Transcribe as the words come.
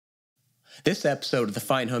This episode of the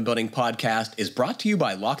Fine Homebuilding podcast is brought to you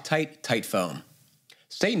by Loctite Tight Foam.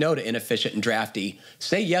 Say no to inefficient and drafty.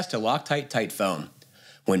 Say yes to Loctite Tight Foam.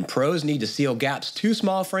 When pros need to seal gaps too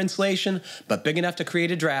small for insulation but big enough to create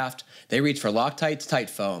a draft, they reach for Loctite's Tight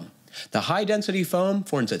Foam. The high-density foam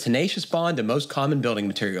forms a tenacious bond to most common building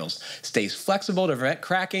materials, stays flexible to prevent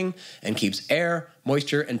cracking, and keeps air,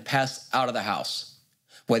 moisture, and pests out of the house.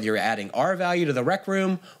 Whether you're adding R-value to the rec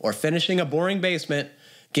room or finishing a boring basement,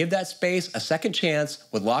 give that space a second chance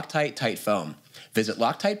with Loctite Tight Foam. Visit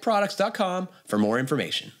LoctiteProducts.com for more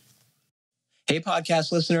information. Hey,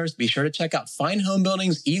 podcast listeners, be sure to check out Fine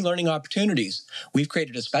Homebuilding's e-learning opportunities. We've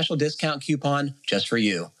created a special discount coupon just for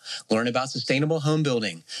you. Learn about sustainable home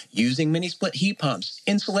building, using mini-split heat pumps,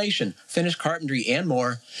 insulation, finished carpentry, and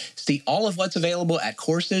more. See all of what's available at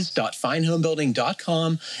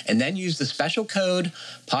courses.finehomebuilding.com and then use the special code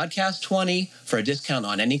podcast20 for a discount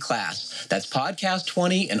on any class. That's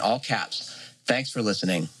podcast20 in all caps. Thanks for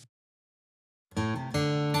listening.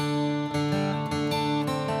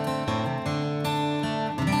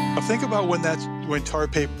 Think about when tar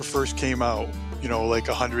paper first came out, like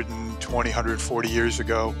 120, 140 years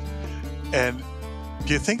ago. And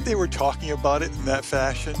do you think they were talking about it in that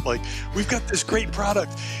fashion? Like, we've got this great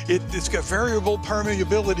product. It's got variable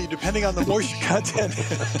permeability depending on the moisture content.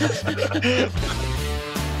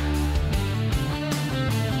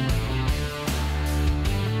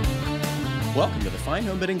 Welcome to the Fine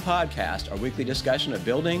Homebuilding Podcast, our weekly discussion of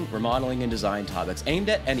building, remodeling, and design topics aimed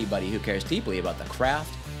at anybody who cares deeply about the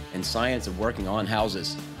craft and science of working on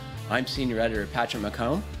houses. I'm Senior Editor Patrick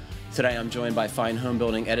McComb. Today I'm joined by Fine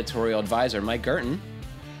Homebuilding Editorial Advisor Mike Girton.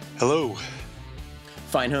 Hello.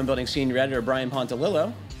 Fine Homebuilding Senior Editor Brian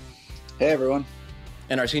Pontalillo. Hey everyone.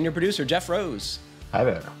 And our Senior Producer Jeff Rose. Hi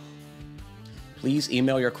there. Please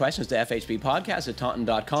email your questions to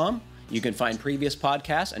fhbpodcast@taunton.com. You can find previous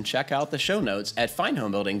podcasts and check out the show notes at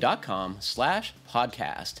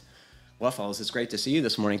finehomebuilding.com/podcast. Well, fellas, it's great to see you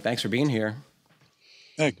this morning. Thanks for being here.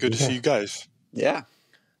 Hey, good to see you guys. Yeah.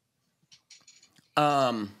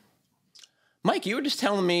 Mike, you were just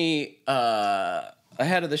telling me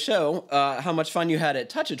ahead of the show how much fun you had at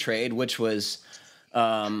Touch a Trade, which was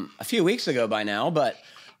a few weeks ago by now. But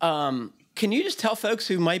can you just tell folks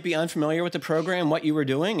who might be unfamiliar with the program what you were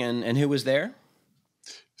doing and who was there?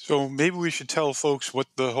 So maybe we should tell folks what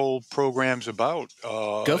the whole program's about.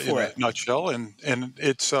 Go for it. In a nutshell, and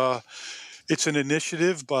it's an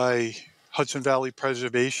initiative by Hudson Valley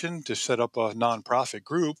Preservation to set up a nonprofit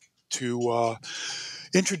group to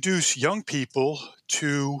introduce young people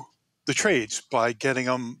to the trades by getting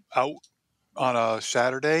them out on a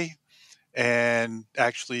Saturday and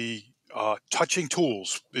actually touching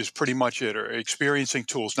tools is pretty much it, or experiencing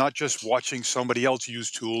tools, not just watching somebody else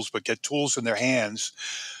use tools, but get tools in their hands.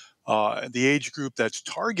 The age group that's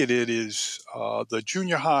targeted is the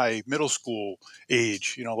junior high, middle school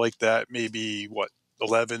age, like that, maybe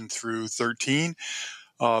 11 through 13.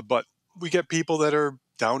 But we get people that are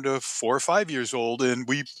down to 4 or 5 years old, and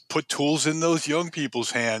we put tools in those young people's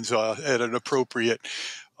hands at an appropriate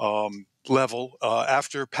level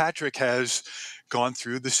after Patrick has gone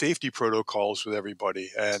through the safety protocols with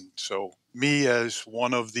everybody. And so me, as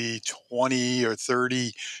one of the 20 or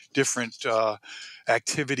 30 different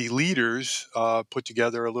activity leaders, put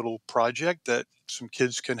together a little project that some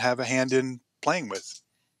kids can have a hand in playing with.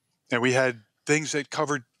 And we had things that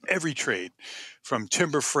covered every trade, from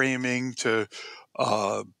timber framing to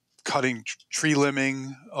cutting tree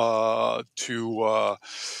limbing to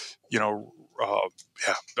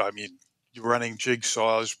running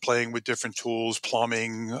jigsaws, playing with different tools,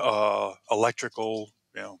 plumbing, electrical,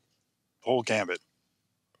 whole gambit.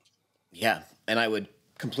 Yeah, and I would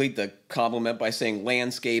complete the compliment by saying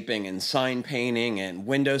landscaping and sign painting and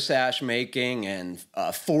window sash making and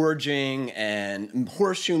forging and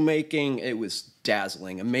horseshoe making. It was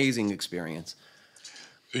dazzling, amazing experience.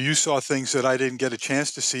 You saw things that I didn't get a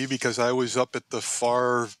chance to see because I was up at the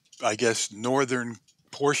far, northern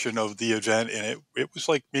portion of the event, and it was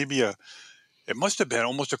like maybe it must have been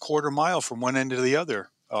almost a quarter mile from one end to the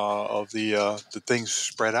other of the things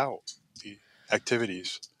spread out, the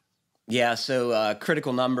activities. Yeah, so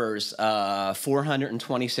critical numbers,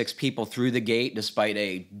 426 people through the gate despite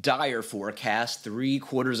a dire forecast.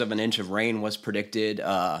 3/4 of an inch of rain was predicted.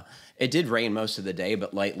 It did rain most of the day,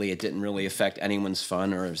 but lightly. It didn't really affect anyone's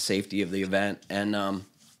fun or safety of the event. And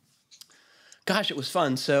it was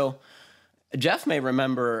fun. So Jeff may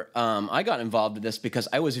remember I got involved in this because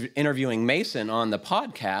I was interviewing Mason on the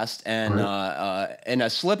podcast, and in a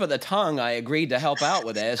slip of the tongue, I agreed to help out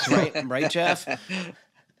with this. Right, Jeff?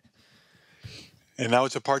 And now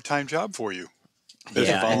it's a part-time job for you as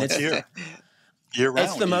a volunteer. year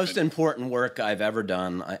It's round the most even. important work I've ever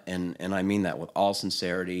done, and I mean that with all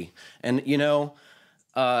sincerity. And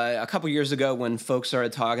a couple years ago, when folks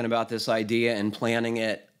started talking about this idea and planning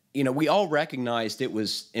it, we all recognized it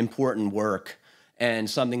was important work and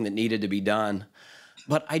something that needed to be done.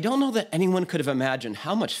 But I don't know that anyone could have imagined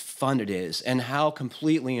how much fun it is and how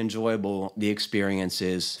completely enjoyable the experience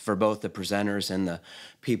is for both the presenters and the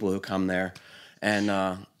people who come there.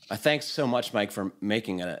 And thanks so much, Mike, for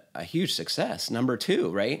making it a huge success. Number 2,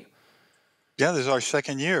 right? Yeah, this is our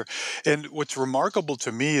second year. And what's remarkable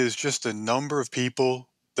to me is just the number of people,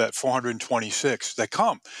 that 426 that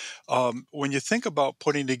come. When you think about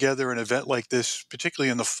putting together an event like this, particularly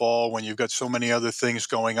in the fall when you've got so many other things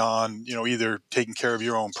going on, either taking care of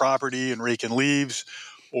your own property and raking leaves,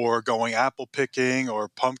 or going apple picking or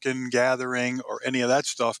pumpkin gathering or any of that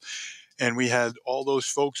stuff. And we had all those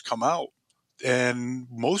folks come out, and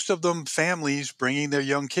most of them families bringing their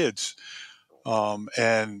young kids.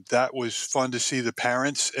 And that was fun to see the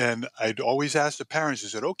parents. And I'd always ask the parents,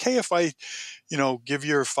 is it okay if I, give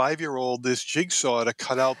your 5-year-old this jigsaw to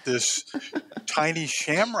cut out this tiny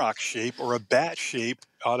shamrock shape or a bat shape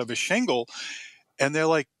out of a shingle? And they're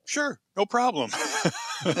like, sure, no problem.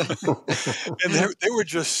 And they were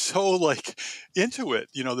just so into it.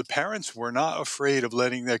 The parents were not afraid of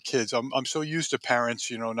letting their kids. I'm so used to parents,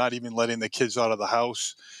 not even letting the kids out of the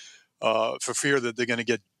house for fear that they're going to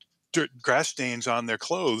get grass stains on their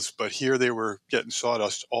clothes, but here they were getting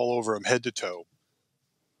sawdust all over them, head to toe.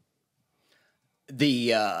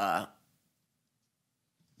 The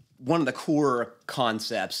one of the core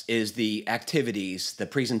concepts is the activities, the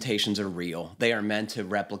presentations are real. They are meant to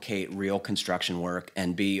replicate real construction work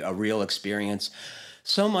and be a real experience.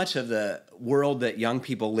 So much of the world that young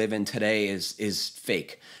people live in today is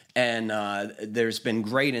fake. And there's been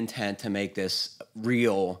great intent to make this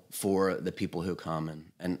real for the people who come,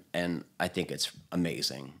 and I think it's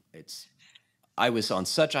amazing. I was on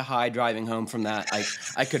such a high driving home from that.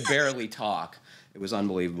 I could barely talk. It was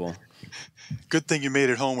unbelievable. Good thing you made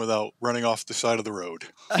it home without running off the side of the road.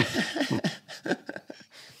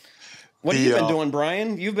 What have you been doing,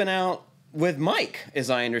 Brian? You've been out with Mike, as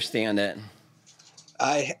I understand it.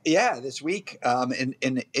 This week,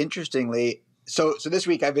 and interestingly, so this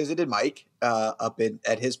week I visited Mike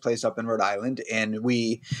at his place up in Rhode Island, and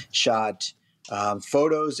we shot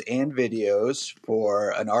photos and videos for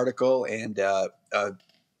an article and a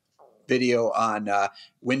video on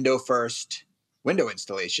window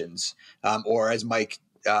installations, or as Mike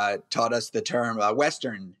taught us the term,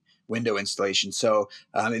 Western window installation. So,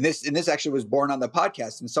 and this actually was born on the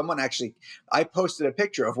podcast. And I posted a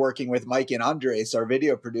picture of working with Mike and Andres, our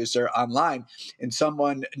video producer, online, and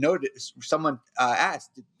someone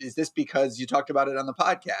asked, "Is this because you talked about it on the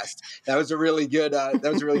podcast?" That was a really good,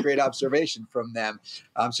 great observation from them.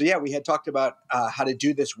 We had talked about how to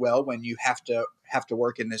do this well when you have to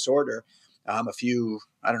work in this order.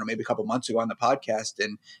 Maybe a couple months ago on the podcast,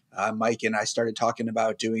 and Mike and I started talking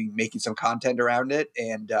about making some content around it,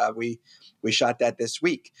 and we shot that this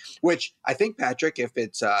week. Which I think, Patrick,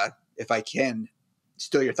 if I can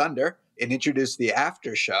steal your thunder and introduce the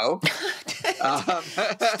after show,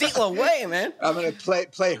 steal away, man. I'm going to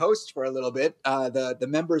play host for a little bit. The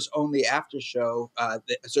members only after show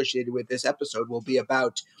associated with this episode will be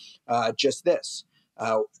about just this: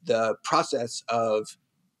 the process of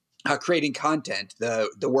creating content,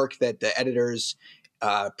 the work that the editors,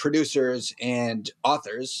 producers, and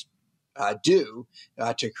authors do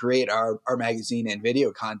to create our magazine and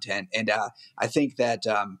video content. And I think that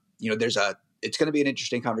it's going to be an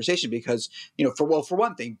interesting conversation because for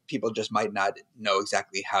one thing, people just might not know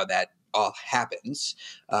exactly how that all happens,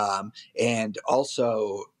 and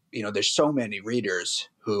also there's so many readers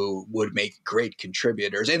who would make great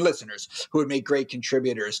contributors, and listeners who would make great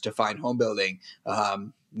contributors to Fine Homebuilding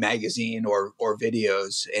magazine or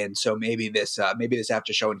videos. And so maybe this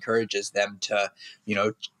after show encourages them to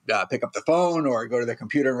pick up the phone or go to their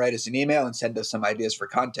computer and write us an email and send us some ideas for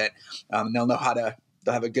content. They'll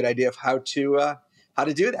have a good idea of how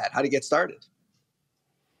to do that, how to get started.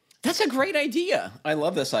 That's a great idea. I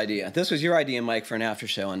love this idea. This was your idea, Mike, for an after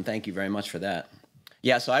show, and thank you very much for that.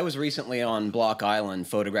 Yeah, so I was recently on Block Island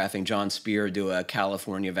photographing John Spear do a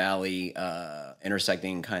California Valley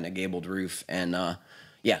intersecting kind of gabled roof, and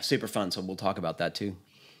super fun. So we'll talk about that too.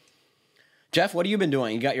 Jeff, what have you been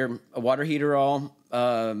doing? You got your water heater all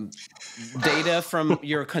data from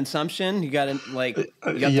your consumption? You got the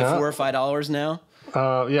 $4 or $5 now?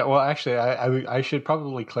 Well, actually, I should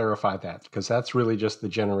probably clarify that because that's really just the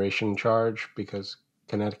generation charge, because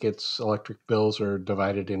Connecticut's electric bills are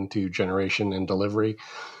divided into generation and delivery.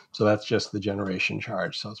 So that's just the generation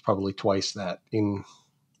charge. So it's probably twice that in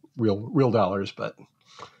real dollars, but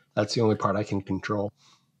that's the only part I can control.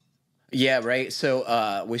 Yeah, right.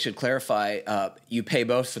 So we should clarify, you pay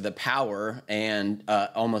both for the power and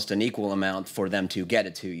almost an equal amount for them to get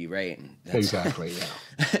it to you, right? Exactly,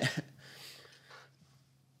 yeah.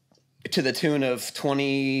 To the tune of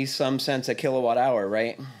 20 some cents a kilowatt hour,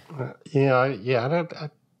 right?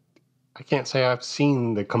 I can't say I've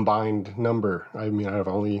seen the combined number. I mean, I've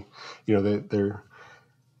only,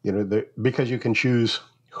 because you can choose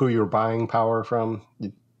who you're buying power from.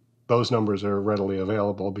 Those numbers are readily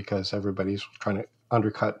available because everybody's trying to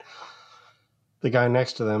undercut the guy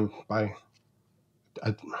next to them by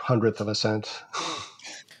a hundredth of a cent.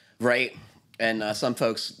 Right. And some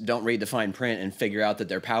folks don't read the fine print and figure out that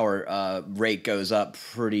their power rate goes up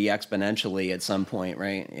pretty exponentially at some point,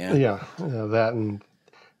 right? Yeah, that, and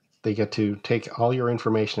they get to take all your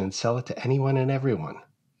information and sell it to anyone and everyone.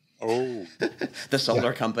 Oh. The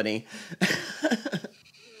solar company.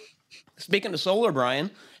 Speaking of solar,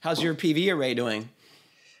 Brian, how's your PV array doing?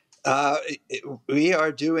 We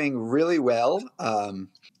are doing really well.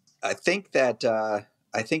 I think that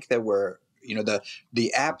we're,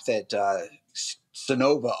 the app that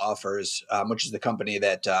Sonova offers, which is the company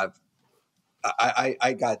that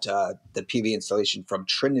I got the PV installation from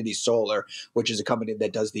Trinity Solar, which is a company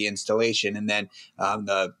that does the installation, and then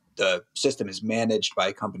the system is managed by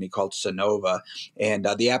a company called Sonova, and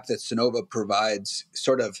the app that Sonova provides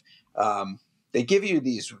sort of they give you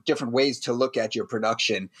these different ways to look at your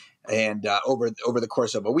production, and over the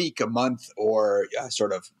course of a week, a month, or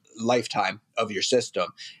sort of lifetime of your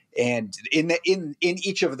system. And in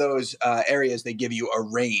each of those areas, they give you a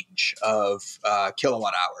range of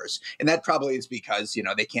kilowatt hours, and that probably is because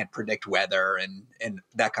they can't predict weather and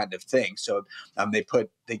that kind of thing. So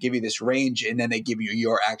they give you this range, and then they give you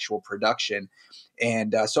your actual production.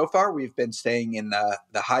 And so far, we've been staying in the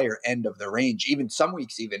higher end of the range, even some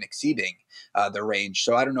weeks even exceeding the range.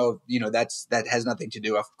 So I don't know, that has nothing to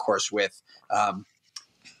do, of course, with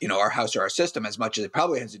our house or our system as much as it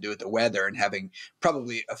probably has to do with the weather and having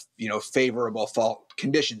probably favorable fall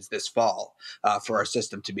conditions this fall for our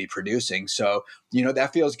system to be producing. So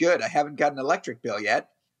that feels good. I haven't got an electric bill yet,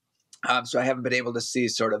 so I haven't been able to see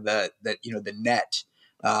sort of the net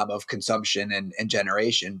of consumption and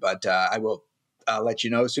generation. But I will let you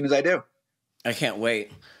know as soon as I do. I can't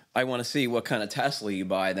wait. I want to see what kind of Tesla you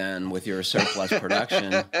buy then with your surplus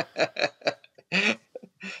production.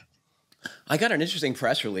 I got an interesting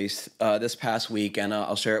press release this past week, and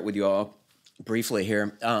I'll share it with you all briefly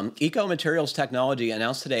here. Eco Materials Technology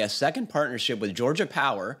announced today a second partnership with Georgia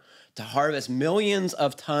Power to harvest millions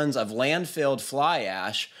of tons of landfilled fly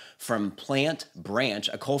ash from Plant Branch,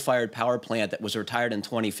 a coal-fired power plant that was retired in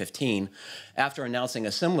 2015, after announcing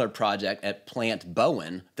a similar project at Plant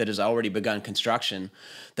Bowen that has already begun construction.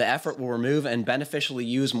 The effort will remove and beneficially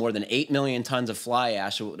use more than 8 million tons of fly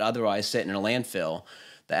ash that would otherwise sit in a landfill.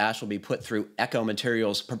 The ash will be put through Eco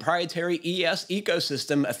Materials' proprietary ES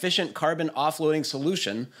ecosystem efficient carbon offloading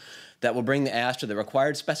solution that will bring the ash to the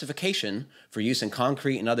required specification for use in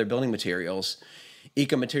concrete and other building materials.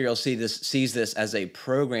 Eco Materials sees this as a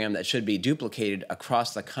program that should be duplicated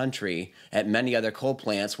across the country at many other coal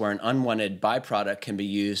plants where an unwanted byproduct can be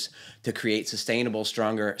used to create sustainable,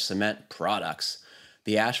 stronger cement products.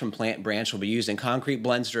 The ash from Plant Branch will be used in concrete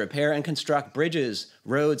blends to repair and construct bridges,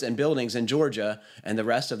 roads, and buildings in Georgia and the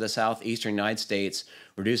rest of the southeastern United States,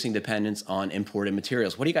 reducing dependence on imported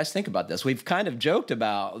materials. What do you guys think about this? We've kind of joked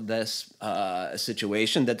about this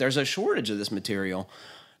situation, that there's a shortage of this material.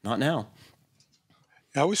 Not now.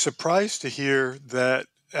 I was surprised to hear that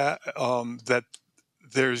that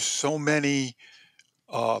there's so many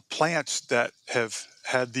plants that have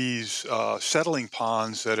had these settling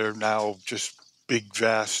ponds that are now just big,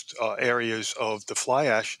 vast areas of the fly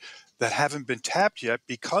ash that haven't been tapped yet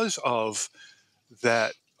because of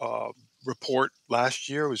that report last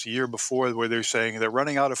year, it was the year before, where they're saying they're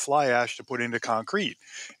running out of fly ash to put into concrete,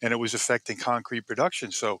 and it was affecting concrete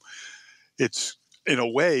production. So it's, in a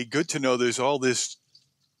way, good to know there's all this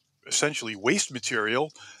essentially waste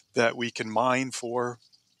material that we can mine for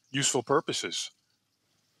useful purposes.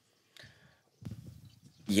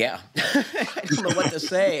 Yeah. I don't know what to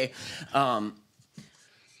say. I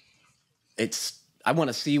want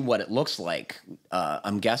to see what it looks like.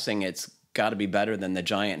 I'm guessing it's got to be better than the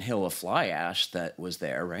giant hill of fly ash that was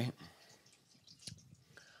there, right?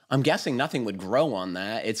 I'm guessing nothing would grow on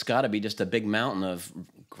that. It's got to be just a big mountain of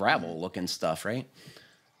gravel-looking stuff, right?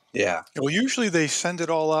 Yeah. Well, usually they send it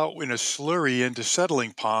all out in a slurry into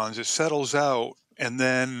settling ponds. It settles out, and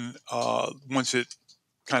then once it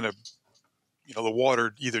kind of the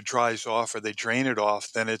water either dries off or they drain it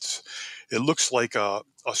off, then it looks like a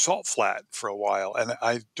salt flat for a while. And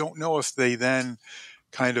I don't know if they then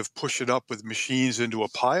kind of push it up with machines into a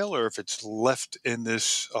pile, or if it's left in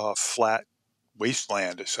this flat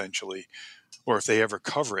wasteland essentially, or if they ever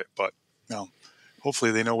cover it. But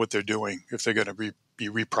hopefully they know what they're doing if they're going to be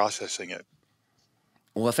reprocessing it.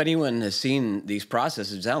 Well, if anyone has seen these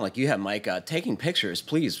processes, sound like you have, Mike, taking pictures,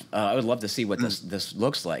 please. I would love to see what this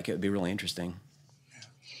looks like. It would be really interesting.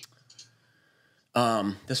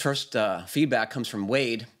 This first feedback comes from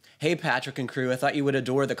Wade. Hey, Patrick and crew, I thought you would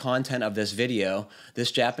adore the content of this video.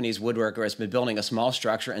 This Japanese woodworker has been building a small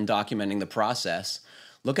structure and documenting the process.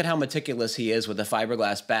 Look at how meticulous he is with the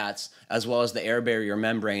fiberglass bats, as well as the air barrier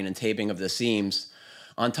membrane and taping of the seams.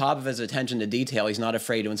 On top of his attention to detail, he's not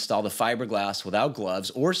afraid to install the fiberglass without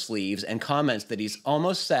gloves or sleeves, and comments that he's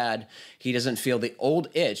almost sad he doesn't feel the old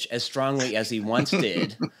itch as strongly as he once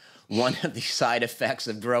did. One of the side effects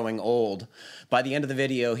of growing old. By the end of the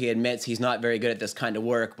video, he admits he's not very good at this kind of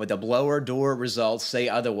work, but the blower door results say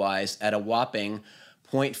otherwise at a whopping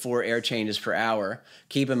 0.4 air changes per hour.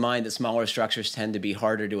 Keep in mind that smaller structures tend to be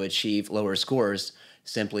harder to achieve lower scores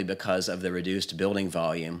simply because of the reduced building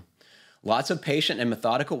volume. Lots of patient and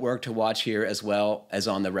methodical work to watch here as well as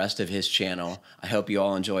on the rest of his channel. I hope you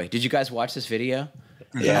all enjoy. Did you guys watch this video?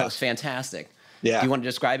 Yeah. It was fantastic. Yeah. Do you want to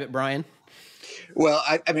describe it, Brian? Well,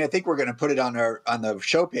 I mean, I think we're going to put it on the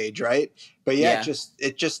show page, right? But yeah.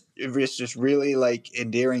 It was just really like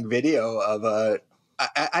endearing video of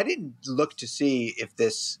I didn't look to see if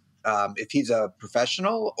this if he's a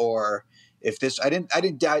professional or if this I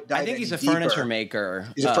didn't dive I think he's a deeper. Furniture maker.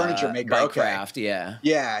 He's a furniture maker by okay. craft, yeah.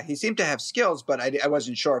 Yeah, he seemed to have skills, but I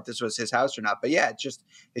wasn't sure if this was his house or not. But yeah, it's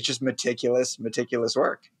just meticulous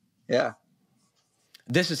work. Yeah.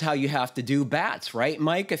 This is how you have to do bats, right,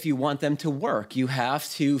 Mike? If you want them to work, you have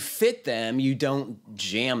to fit them. You don't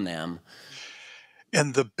jam them.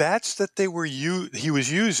 And the bats that he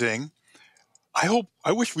was using, I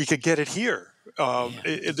wish we could get it here.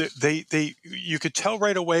 You could tell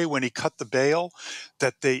right away when he cut the bale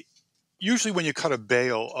that usually when you cut a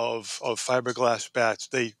bale of fiberglass bats,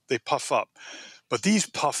 they puff up, but these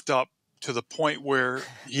puffed up to the point where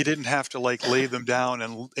you didn't have to like lay them down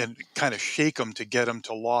and kind of shake them to get them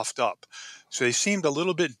to loft up. So they seemed a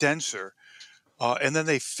little bit denser, and then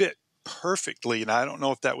they fit perfectly. And I don't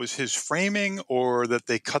know if that was his framing or that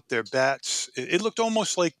they cut their bats. It looked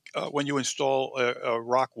almost like when you install a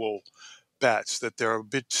rock wool bats, that they're a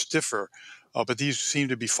bit stiffer, but these seem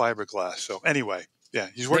to be fiberglass. So anyway, yeah,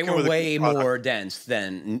 he's working with way more dense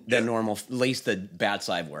than normal, at least the bats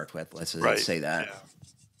I've worked with. Let's say that.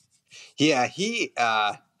 Yeah, he.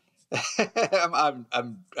 I'm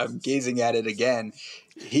gazing at it again.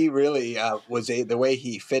 He really was the way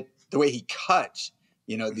he cut.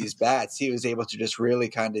 These bats, he was able to just really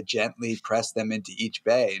kind of gently press them into each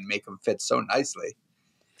bay and make them fit so nicely.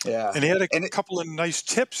 Yeah, and he had a couple of nice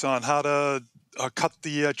tips on how to cut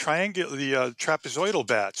the trapezoidal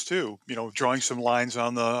bats too. Drawing some lines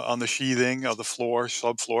on the sheathing of the floor,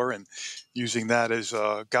 subfloor, and using that as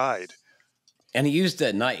a guide. And he used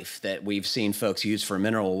a knife that we've seen folks use for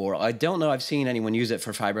mineral wool. I don't know I've seen anyone use it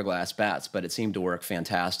for fiberglass bats, but it seemed to work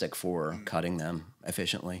fantastic for cutting them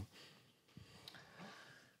efficiently.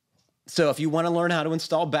 So if you want to learn how to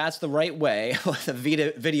install bats the right way,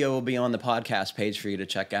 the video will be on the podcast page for you to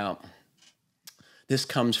check out. This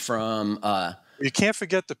comes from... you can't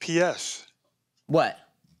forget the PS. What?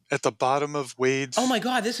 At the bottom of Wade's... Oh, my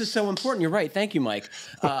God, this is so important. You're right. Thank you, Mike.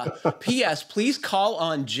 P.S. Please call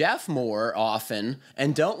on Jeff more often,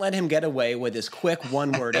 and don't let him get away with his quick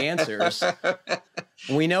one-word answers.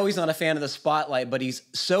 We know he's not a fan of the spotlight, but he's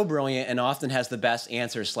so brilliant and often has the best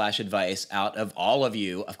answers / advice out of all of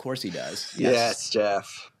you. Of course he does. Yes,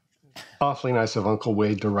 Jeff. Awfully nice of Uncle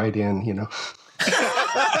Wade to write in,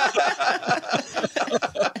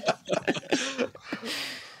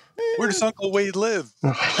 Where does Uncle Wade live?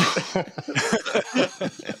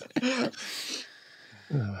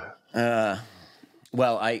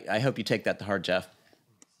 Well, I hope you take that to heart, Jeff.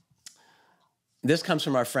 This comes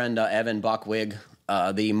from our friend Evan Bockwig,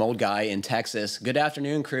 the mold guy in Texas. Good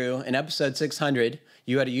afternoon, crew. In episode 600,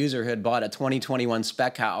 you had a user who had bought a 2021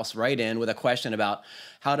 spec house write in with a question about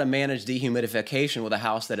how to manage dehumidification with a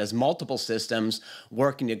house that has multiple systems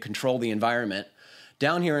working to control the environment.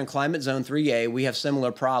 Down here in Climate Zone 3A, we have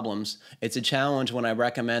similar problems. It's a challenge when I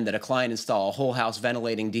recommend that a client install a whole house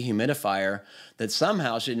ventilating dehumidifier that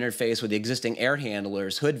somehow should interface with the existing air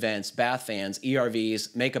handlers, hood vents, bath fans,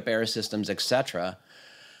 ERVs, makeup air systems, etc.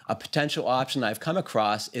 A potential option I've come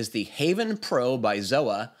across is the Haven Pro by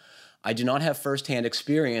Zoa. I do not have firsthand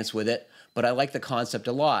experience with it, but I like the concept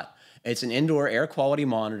a lot. It's an indoor air quality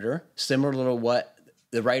monitor, similar to what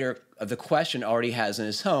the writer of the question already has in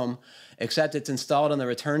his home, except it's installed on the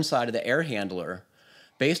return side of the air handler.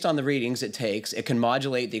 Based on the readings it takes, it can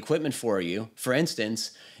modulate the equipment for you. For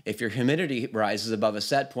instance, if your humidity rises above a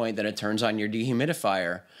set point, then it turns on your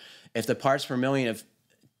dehumidifier. If the parts per million of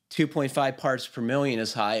 2.5 parts per million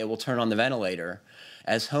is high, it will turn on the ventilator.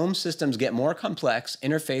 As home systems get more complex,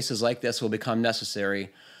 interfaces like this will become necessary.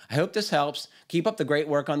 I hope this helps. Keep up the great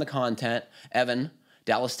work on the content. Evan,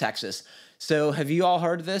 Dallas, Texas. So have you all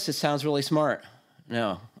heard of this? It sounds really smart.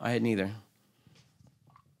 No, I hadn't either.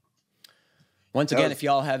 Once again, if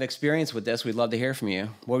y'all have experience with this, we'd love to hear from you.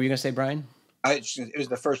 What were you going to say, Brian? It was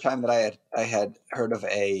the first time that I had heard of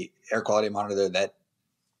a air quality monitor that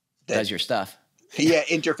does your stuff. Yeah,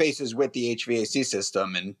 interfaces with the HVAC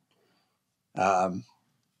system, and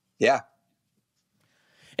yeah.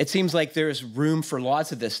 It seems like there's room for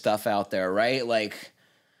lots of this stuff out there, right? Like,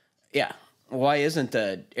 yeah. Why isn't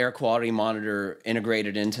the air quality monitor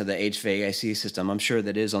integrated into the HVAC system? I'm sure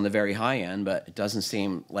that is on the very high end, but it doesn't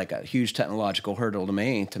seem like a huge technological hurdle to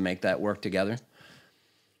me to make that work together.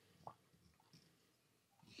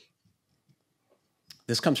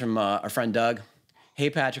 This comes from our friend Doug. Hey,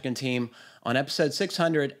 Patrick and team. On episode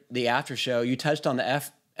 600, the after show, you touched on the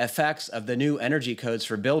effects of the new energy codes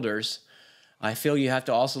for builders. I feel you have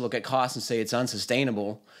to also look at costs and say it's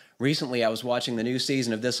unsustainable. Recently, I was watching the new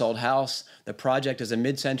season of This Old House. The project is a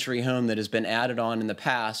mid-century home that has been added on in the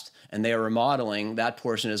past, and they are remodeling that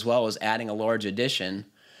portion as well as adding a large addition.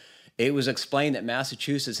 It was explained that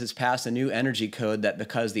Massachusetts has passed a new energy code that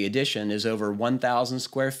because the addition is over 1,000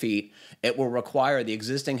 square feet, it will require the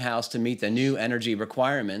existing house to meet the new energy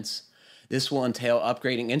requirements. This will entail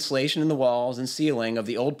upgrading insulation in the walls and ceiling of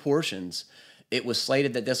the old portions. It was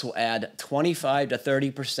slated that this will add 25 to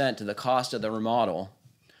 30% to the cost of the remodel.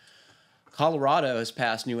 Colorado has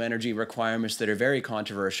passed new energy requirements that are very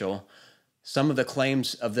controversial. Some of the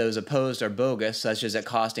claims of those opposed are bogus, such as it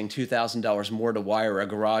costing $2,000 more to wire a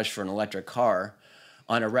garage for an electric car.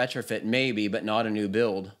 On a retrofit, maybe, but not a new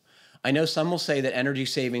build. I know some will say that energy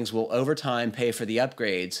savings will over time pay for the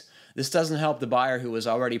upgrades. This doesn't help the buyer who was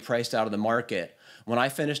already priced out of the market. When I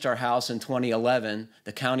finished our house in 2011,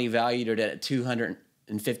 the county valued it at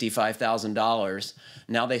 $255,000.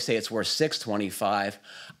 Now they say it's worth $625,000.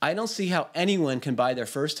 I don't see how anyone can buy their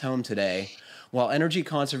first home today. While energy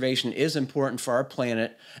conservation is important for our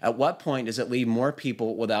planet, at what point does it leave more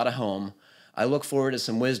people without a home? I look forward to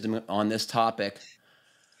some wisdom on this topic.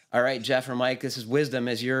 All right, Jeff or Mike, this is wisdom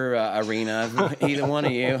is your arena. Either one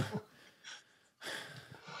of you.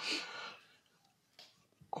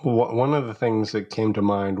 One of the things that came to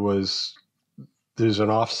mind was there's an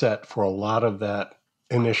offset for a lot of that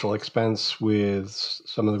initial expense with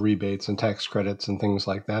some of the rebates and tax credits and things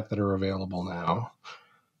like that that are available now.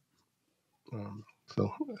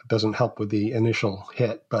 So it doesn't help with the initial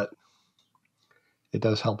hit, but it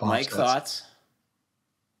does help offset. Mike, thoughts?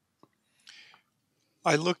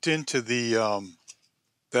 I looked into the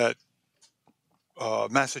that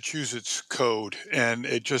Massachusetts code, and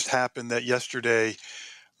it just happened that yesterday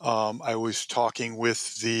I was talking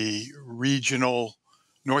with the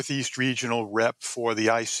Northeast regional rep for the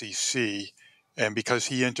ICC, and because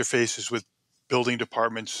he interfaces with building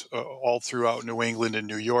departments all throughout New England and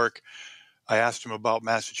New York, I asked him about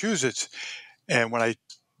Massachusetts. And when I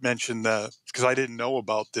mentioned because I didn't know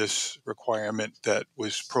about this requirement that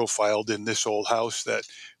was profiled in This Old House, that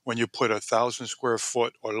when you put 1,000 square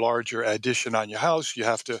foot or larger addition on your house, you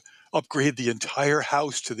have to upgrade the entire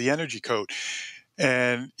house to the energy code.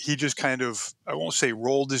 And he just kind of, I won't say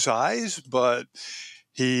rolled his eyes, but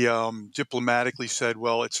he diplomatically said,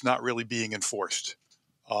 well, it's not really being enforced.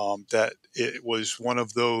 That it was one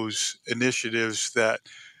of those initiatives that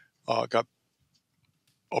got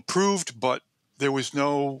approved, but there was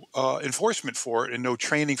no enforcement for it and no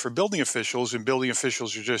training for building officials. And building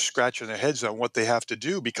officials are just scratching their heads on what they have to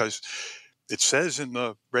do, because it says in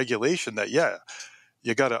the regulation that, yeah,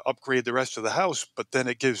 you got to upgrade the rest of the house, but then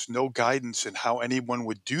it gives no guidance in how anyone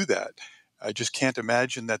would do that. I just can't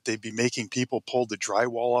imagine that they'd be making people pull the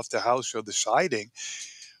drywall off the house or the siding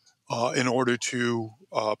in order to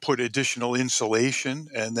put additional insulation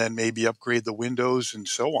and then maybe upgrade the windows and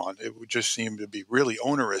so on. It would just seem to be really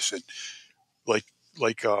onerous. And like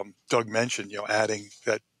Doug mentioned, adding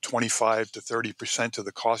that 25 to 30% to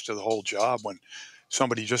the cost of the whole job when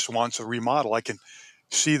somebody just wants a remodel. I can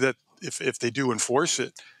see that if they do enforce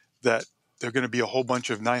it, that there are going to be a whole bunch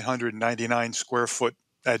of 999 square foot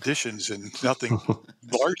additions and nothing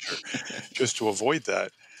larger, just to avoid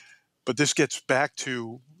that. But this gets back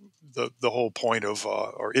to the whole point of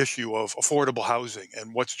or issue of affordable housing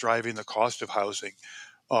and what's driving the cost of housing.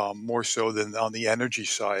 more so than on the energy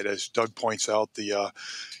side. As Doug points out, the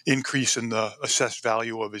increase in the assessed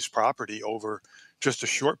value of his property over just a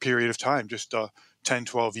short period of time, just 10,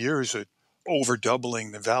 12 years, over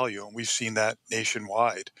doubling the value. And we've seen that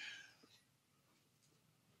nationwide.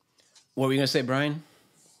 What were you going to say, Brian?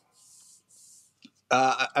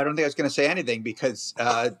 I don't think I was going to say anything because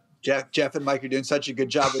Jeff and Mike are doing such a good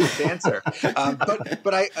job with this answer.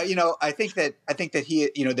 But I think that he,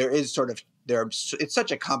 it's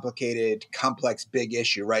such a complicated, complex, big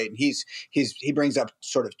issue, right? And he brings up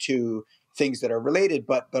sort of two things that are related,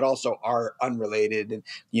 but also are unrelated. And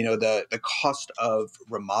the cost of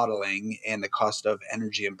remodeling and the cost of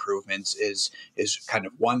energy improvements is kind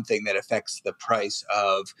of one thing that affects the price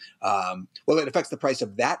of it affects the price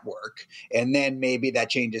of that work, and then maybe that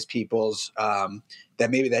changes people's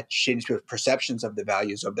perceptions of the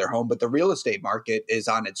values of their home. But the real estate market is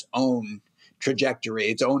on its own trajectory,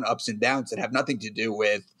 its own ups and downs that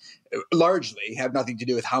largely have nothing to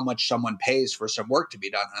do with how much someone pays for some work to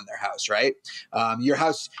be done on their house, right? Your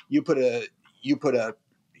house, you put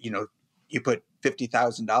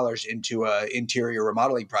 $50,000 into an interior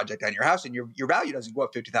remodeling project on your house, and your value doesn't go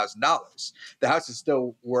up $50,000. The house is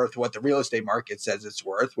still worth what the real estate market says it's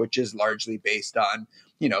worth, which is largely based on,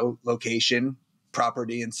 location,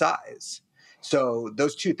 property, and size. So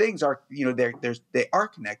those two things are, they are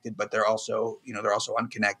connected, but they're also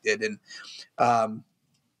unconnected. And, and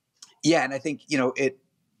I think, it,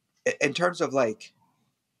 in terms of like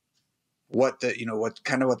what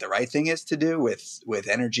the right thing is to do with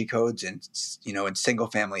energy codes and, in single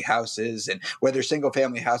family houses, and whether single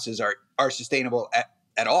family houses are sustainable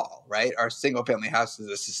at all, right? Are single family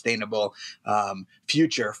houses a sustainable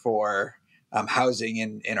future for housing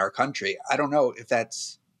in our country? I don't know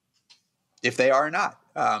if they are or not.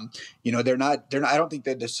 They're not. I don't think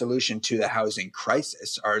that the solution to the housing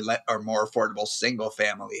crisis are more affordable single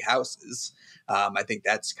family houses. I think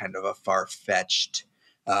that's kind of a far-fetched.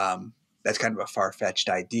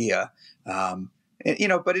 Idea. But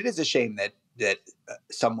it is a shame that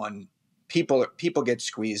people get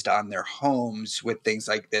squeezed on their homes with things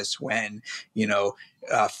like this when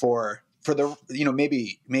for the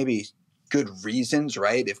maybe good reasons,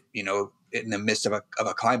 right? If in the midst of a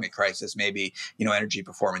climate crisis, maybe energy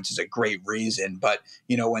performance is a great reason, but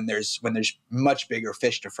when there's much bigger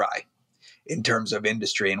fish to fry in terms of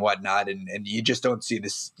industry and whatnot, and you just don't see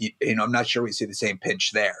this. I'm not sure we see the same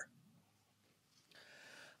pinch there.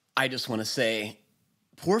 I just want to say,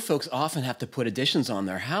 poor folks often have to put additions on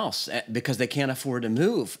their house because they can't afford to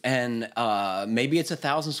move. And maybe it's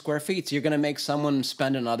 1,000 square feet. So you're going to make someone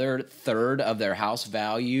spend another third of their house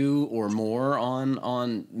value or more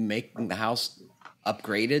on making the house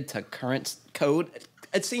upgraded to current code.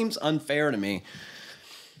 It seems unfair to me.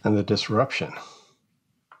 And the disruption.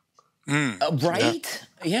 Right?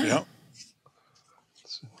 Yeah.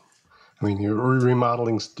 I mean, your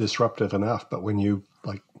remodeling's disruptive enough, but when you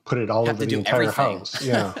put it all over the entire house.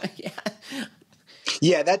 Yeah.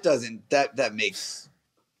 Yeah, that makes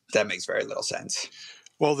very little sense.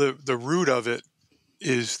 Well, the root of it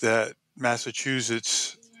is that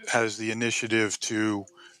Massachusetts has the initiative to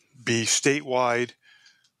be statewide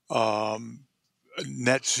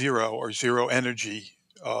net zero or zero energy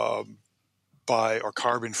or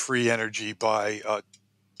carbon-free energy by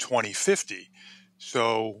 2050.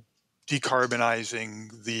 So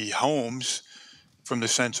decarbonizing the homes from the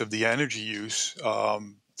sense of the energy use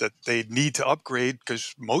that they need to upgrade,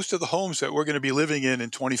 because most of the homes that we're going to be living in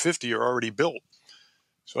 2050 are already built.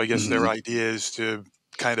 So I guess their idea is to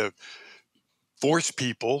kind of force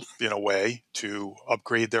people, in a way, to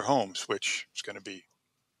upgrade their homes, which is going to be,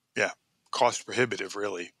 cost prohibitive,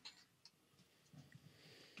 really.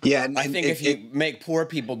 Yeah, and I think if you make poor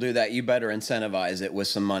people do that, you better incentivize it with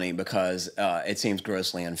some money, because it seems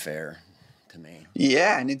grossly unfair to me.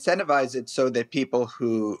 Yeah, and incentivize it so that people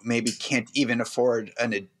who maybe can't even afford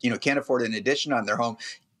an addition on their home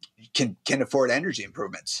can afford energy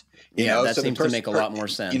improvements. That seems to make a lot more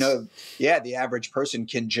sense. The average person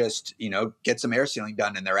can just get some air sealing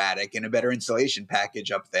done in their attic and a better insulation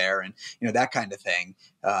package up there, and that kind of thing.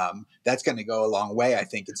 That's going to go a long way, I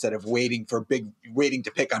think, instead of waiting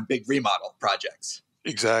to pick on big remodel projects.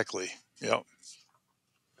 Exactly. Yep.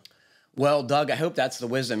 Well, Doug, I hope that's the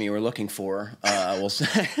wisdom you were looking for. We'll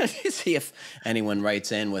see if anyone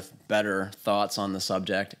writes in with better thoughts on the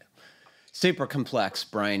subject. Super complex,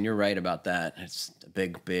 Brian. You're right about that. It's a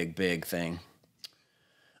big, big, big thing.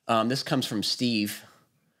 This comes from Steve.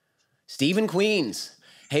 Steve in Queens.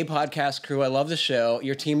 Hey, podcast crew, I love the show.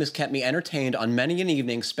 Your team has kept me entertained on many an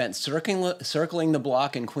evening spent circling the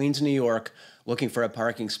block in Queens, New York, looking for a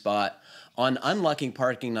parking spot. On unlucky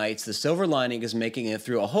parking nights, the silver lining is making it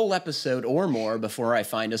through a whole episode or more before I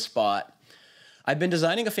find a spot. I've been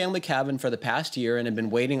designing a family cabin for the past year and have been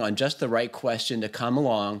waiting on just the right question to come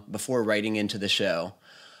along before writing into the show.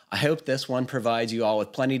 I hope this one provides you all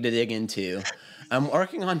with plenty to dig into. I'm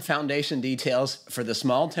working on foundation details for the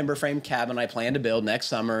small timber frame cabin I plan to build next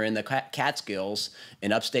summer in the Catskills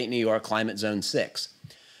in upstate New York, climate zone 6.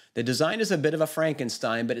 The design is a bit of a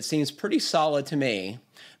Frankenstein, but it seems pretty solid to me.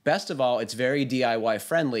 Best of all, it's very DIY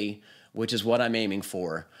friendly, which is what I'm aiming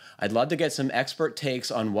for. I'd love to get some expert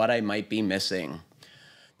takes on what I might be missing.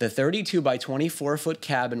 The 32 by 24 foot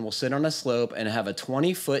cabin will sit on a slope and have a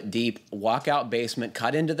 20-foot deep walkout basement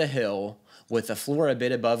cut into the hill with the floor a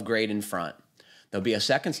bit above grade in front. There'll be a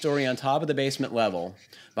second story on top of the basement level.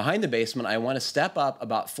 Behind the basement, I want to step up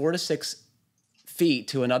about 4 to 6 feet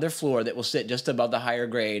to another floor that will sit just above the higher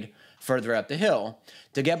grade further up the hill.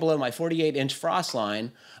 To get below my 48-inch frost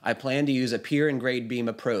line, I plan to use a pier and grade beam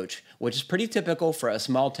approach, which is pretty typical for a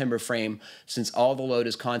small timber frame since all the load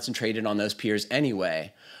is concentrated on those piers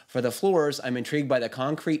anyway. For the floors, I'm intrigued by the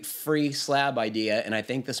concrete-free slab idea, and I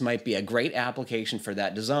think this might be a great application for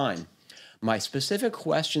that design. My specific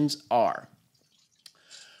questions are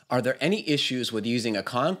there any issues with using a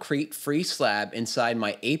concrete-free slab inside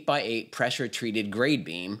my 8x8 pressure-treated grade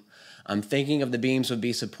beam? I'm thinking of the beams would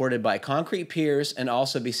be supported by concrete piers and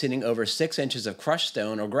also be sitting over 6 inches of crushed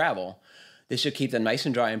stone or gravel. This should keep them nice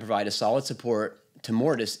and dry and provide a solid support to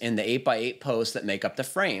mortise in the 8x8 posts that make up the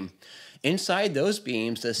frame. Inside those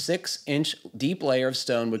beams, the 6-inch deep layer of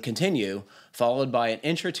stone would continue, followed by an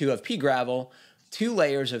inch or two of pea gravel, 2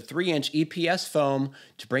 layers of 3-inch EPS foam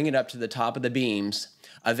to bring it up to the top of the beams,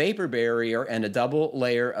 a vapor barrier, and a double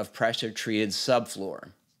layer of pressure-treated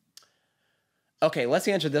subfloor. Okay, let's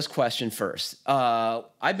answer this question first.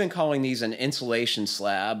 I've been calling these an insulation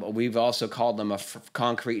slab. We've also called them a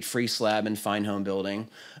concrete free slab in Fine Homebuilding.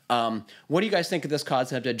 What do you guys think of this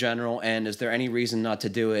concept in general, and is there any reason not to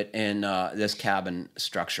do it in this cabin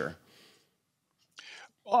structure?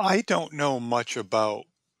 I don't know much about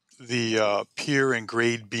the pier and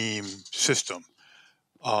grade beam system,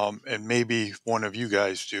 and maybe one of you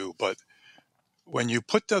guys do, but when you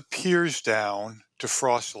put the piers down to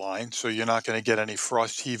frost line, so you're not going to get any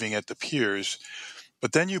frost heaving at the piers,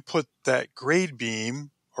 but then you put that grade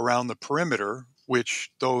beam around the perimeter,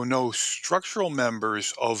 which though no structural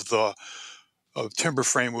members of the timber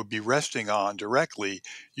frame would be resting on directly,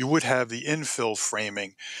 you would have the infill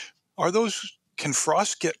framing. Can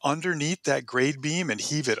frost get underneath that grade beam and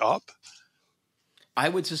heave it up? I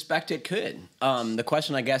would suspect it could. The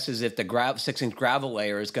question, I guess, is if the 6-inch gravel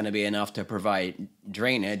layer is going to be enough to provide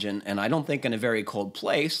drainage, and I don't think in a very cold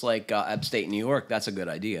place like upstate New York, that's a good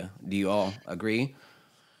idea. Do you all agree?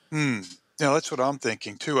 Yeah, that's what I'm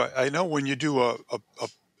thinking too. I know when you do a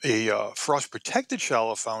frost-protected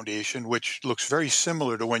shallow foundation, which looks very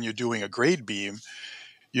similar to when you're doing a grade beam,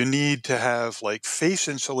 you need to have like face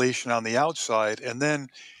insulation on the outside, and then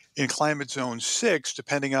in climate zone 6,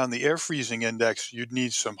 depending on the air freezing index, you'd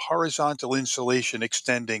need some horizontal insulation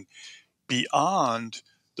extending beyond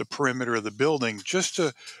the perimeter of the building just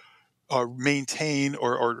to maintain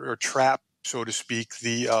or trap, so to speak,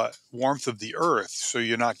 the warmth of the earth, so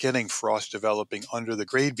you're not getting frost developing under the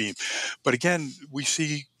grade beam. But again, we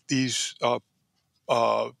see these,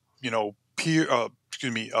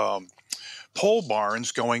 pole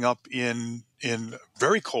barns going up in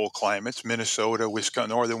very cold climates, Minnesota,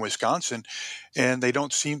 northern Wisconsin, and they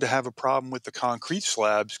don't seem to have a problem with the concrete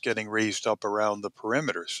slabs getting raised up around the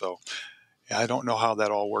perimeter. So I don't know how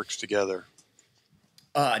that all works together.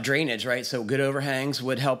 Drainage, right? So good overhangs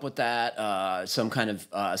would help with that. Some kind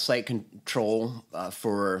of site control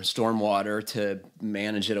for stormwater to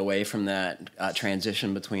manage it away from that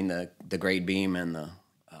transition between the grade beam and the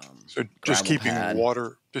so just keeping pad.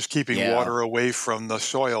 water away from the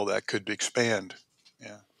soil that could expand.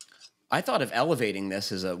 Yeah. I thought of elevating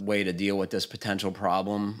this as a way to deal with this potential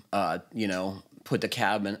problem. Put the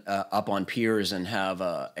cabin up on piers and have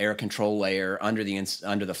a air control layer under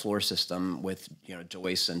the floor system with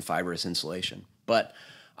joists and fibrous insulation. But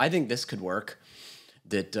I think this could work.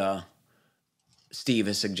 That Steve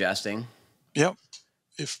is suggesting. Yep.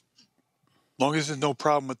 As long as there's no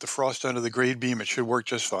problem with the frost under the grade beam, it should work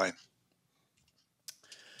just fine.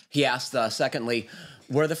 He asked, secondly,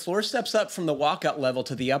 where the floor steps up from the walkout level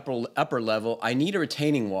to the upper level, I need a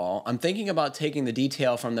retaining wall. I'm thinking about taking the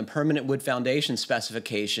detail from the permanent wood foundation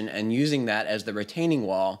specification and using that as the retaining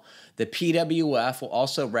wall. The PWF will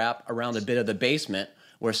also wrap around a bit of the basement,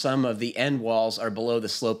 where some of the end walls are below the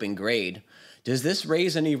sloping grade. Does this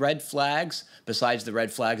raise any red flags besides the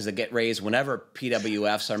red flags that get raised whenever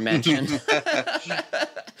PWFs are mentioned?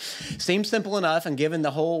 Seems simple enough, and given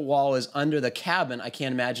the whole wall is under the cabin, I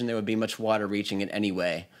can't imagine there would be much water reaching it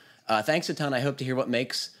anyway. Thanks a ton. I hope to hear what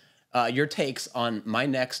makes your takes on my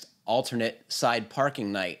next alternate side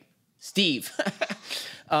parking night. Steve,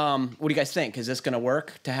 what do you guys think? Is this going to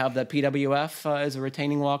work to have the PWF as a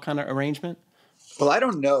retaining wall kind of arrangement? Well, I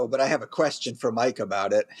don't know, but I have a question for Mike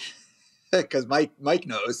about it because Mike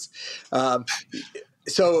knows.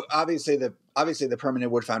 So obviously the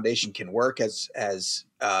permanent wood foundation can work as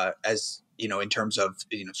in terms of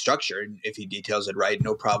structure. If he details it right,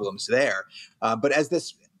 no problems there. But as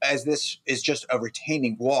this is just a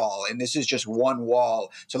retaining wall, and this is just one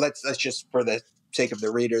wall. So let's just, for the sake of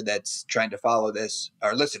the reader that's trying to follow this,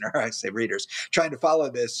 or listener, I say readers, trying to follow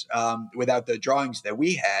this without the drawings that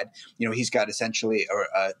we had, he's got essentially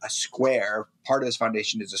a square. Part of his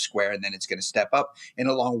foundation is a square, and then it's going to step up. And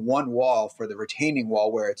along one wall, for the retaining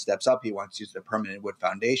wall where it steps up, he wants to use the permanent wood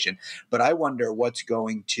foundation. But I wonder what's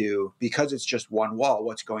going to, because it's just one wall,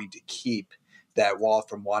 what's going to keep that wall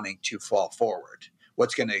from wanting to fall forward?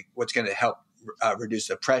 What's going to help reduce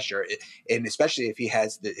the pressure, and especially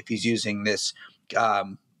if he's using this,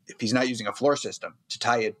 if he's not using a floor system to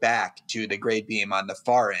tie it back to the grade beam on the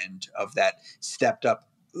far end of that stepped up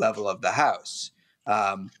level of the house.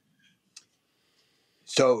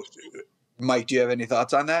 So, Mike, do you have any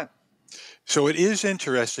thoughts on that? So it is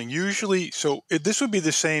interesting. Usually, this would be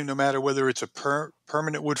the same no matter whether it's a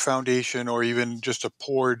permanent wood foundation or even just a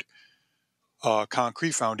poured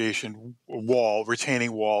concrete foundation wall,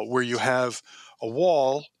 retaining wall, where you have a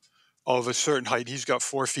wall of a certain height. He's got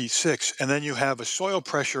 4'6", and then you have a soil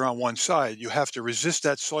pressure on one side. You have to resist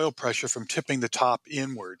that soil pressure from tipping the top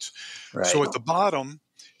inwards. Right. So at the bottom,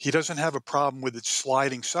 he doesn't have a problem with it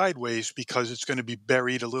sliding sideways because it's going to be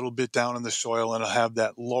buried a little bit down in the soil, and it'll have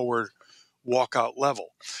that lower walkout level.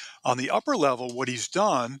 On the upper level, what he's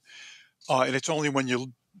done, and it's only when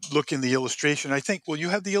you look in the illustration, I think, you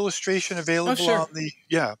have the illustration available on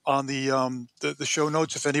the show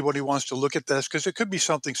notes if anybody wants to look at this, because it could be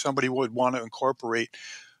something somebody would want to incorporate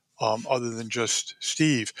other than just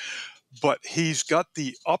Steve. But he's got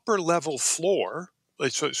the upper level floor.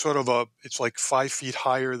 It's it's like 5 feet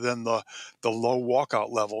higher than the low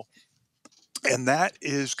walkout level. And that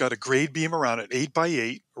is got a grade beam around it,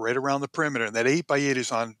 8x8, right around the perimeter. And that 8x8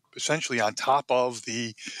 is essentially on top of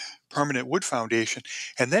the permanent wood foundation.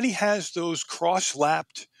 And then he has those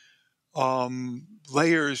cross-lapped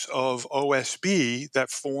layers of OSB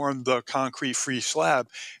that form the concrete-free slab.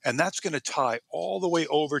 And that's going to tie all the way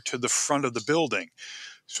over to the front of the building.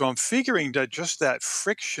 So I'm figuring that just that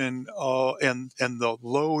friction and the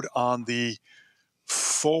load on the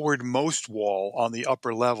forwardmost wall on the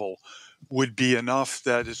upper level would be enough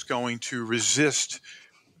that it's going to resist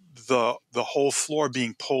the whole floor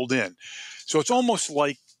being pulled in. So it's almost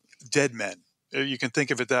like dead men. You can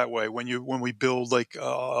think of it that way. When we build like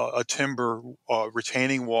a timber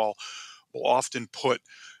retaining wall, we'll often put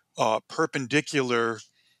perpendicular,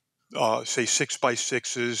 say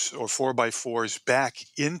 6x6s or 4x4s back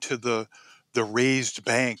into the raised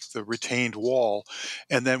bank, the retained wall,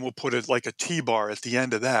 and then we'll put it like a T-bar at the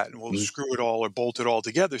end of that, and we'll screw it all or bolt it all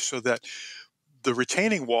together so that the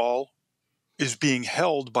retaining wall is being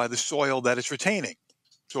held by the soil that it's retaining.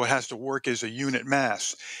 So it has to work as a unit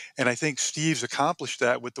mass. And I think Steve's accomplished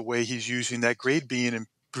that with the way he's using that grade beam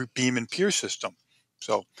and pier system.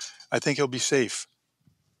 So I think he'll be safe.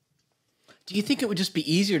 Do you think it would just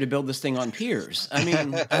be easier to build this thing on piers? I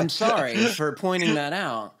mean, I'm sorry for pointing that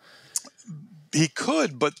out. He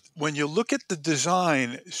could, but when you look at the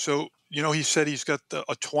design, so, he said he's got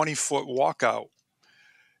a 20-foot walkout.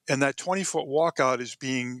 And that 20-foot walkout is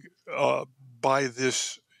being by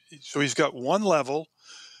this. So he's got one level,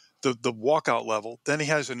 the walkout level. Then he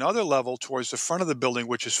has another level towards the front of the building,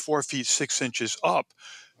 which is 4 feet 6 inches up.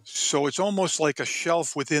 So it's almost like a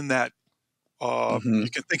shelf within that. You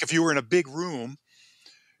can think if you were in a big room,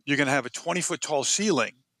 you're going to have a 20-foot tall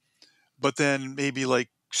ceiling, but then maybe like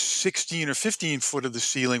 16 or 15 foot of the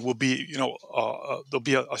ceiling will be, there'll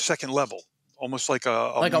be a second level, almost like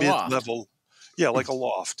a mid-level. Yeah, like a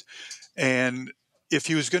loft. And if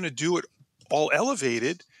he was going to do it all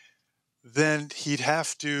elevated, then he'd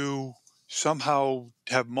have to somehow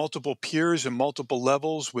have multiple piers and multiple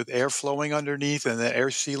levels with air flowing underneath and the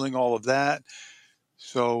air sealing all of that.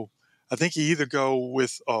 So I think you either go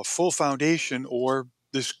with a full foundation or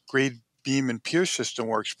this grade beam and pier system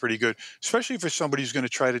works pretty good, especially for somebody who's going to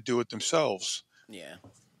try to do it themselves. Yeah.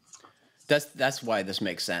 That's why this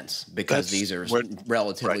makes sense, because these are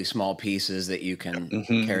relatively small pieces that you can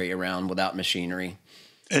carry around without machinery.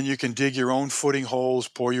 And you can dig your own footing holes,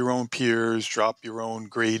 pour your own piers, drop your own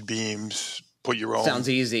grade beams, put your own. Sounds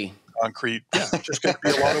easy. Concrete. Yeah, it's just going to be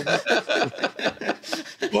a lot of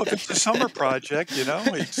work. Well, if it's a summer project,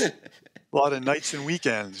 it's a lot of nights and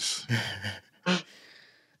weekends.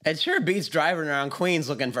 It sure beats driving around Queens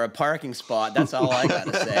looking for a parking spot. That's all I got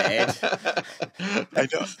to say. I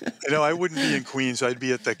know. I wouldn't be in Queens. I'd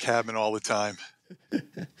be at the cabin all the time.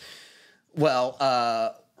 Well,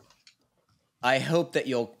 I hope that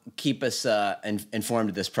you'll keep us informed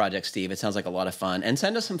of this project, Steve. It sounds like a lot of fun. And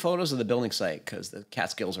send us some photos of the building site, because the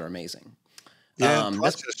Catskills are amazing. Yeah,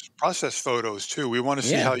 process photos, too. We want to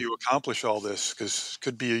see how you accomplish all this, because it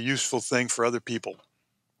could be a useful thing for other people.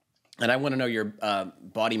 And I want to know your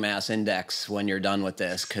body mass index when you're done with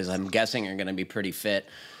this, because I'm guessing you're going to be pretty fit.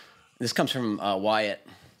 This comes from Wyatt.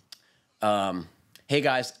 Hey,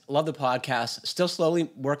 guys, love the podcast. Still slowly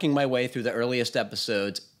working my way through the earliest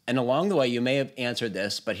episodes. And along the way, you may have answered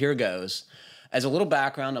this, but here goes. As a little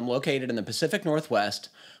background, I'm located in the Pacific Northwest.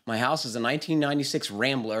 My house is a 1996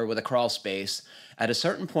 Rambler with a crawl space. At a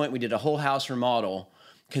certain point, we did a whole house remodel.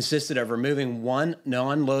 Consisted of removing one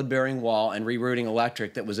non-load-bearing wall and rerouting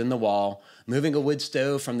electric that was in the wall, moving a wood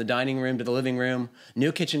stove from the dining room to the living room,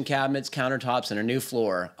 new kitchen cabinets, countertops, and a new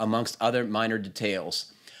floor, amongst other minor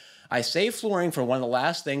details. I saved flooring for one of the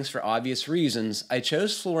last things for obvious reasons. I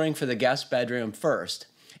chose flooring for the guest bedroom first.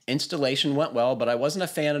 Installation went well, but I wasn't a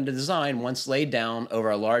fan of the design once laid down over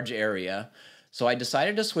a large area, so I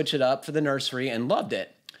decided to switch it up for the nursery and loved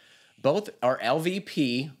it. Both are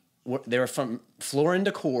LVP. They were from Floor &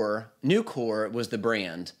 Decor. Nucor was the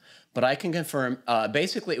brand, but I can confirm,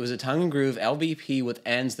 basically it was a tongue and groove LVP with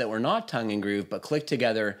ends that were not tongue and groove, but clicked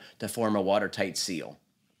together to form a watertight seal.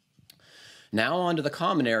 Now on to the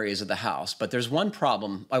common areas of the house, but there's one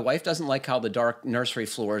problem. My wife doesn't like how the dark nursery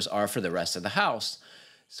floors are for the rest of the house.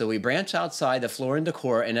 So we branch outside the Floor &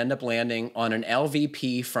 Decor and end up landing on an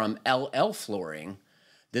LVP from LL Flooring.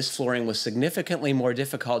 This flooring was significantly more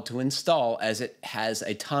difficult to install as it has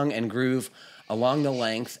a tongue and groove along the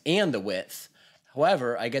length and the width.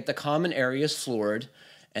 However, I get the common areas floored,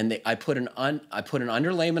 and I put an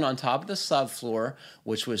underlayment on top of the subfloor,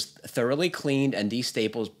 which was thoroughly cleaned and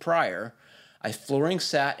destapled prior. Flooring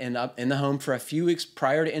sat in the home for a few weeks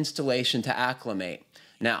prior to installation to acclimate.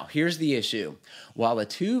 Now, here's the issue. While the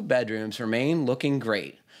two bedrooms remain looking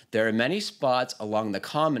great, there are many spots along the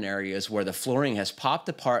common areas where the flooring has popped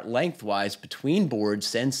apart lengthwise between boards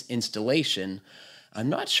since installation. I'm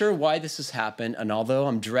not sure why this has happened, and although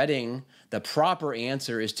I'm dreading the proper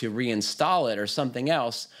answer is to reinstall it or something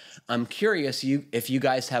else, I'm curious if you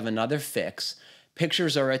guys have another fix.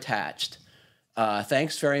 Pictures are attached.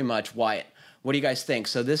 Thanks very much, Wyatt. What do you guys think?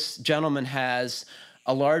 So this gentleman has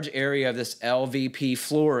a large area of this LVP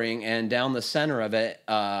flooring, and down the center of it,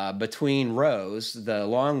 between rows, the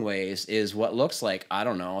long ways, is what looks like, I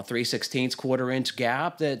don't know, a 3/16 quarter-inch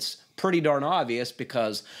gap that's pretty darn obvious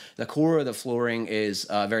because the core of the flooring is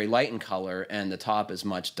very light in color and the top is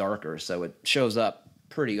much darker, so it shows up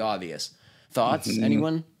pretty obvious. Thoughts,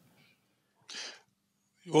 anyone?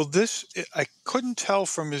 Well, I couldn't tell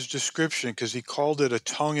from his description because he called it a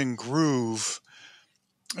tongue and groove,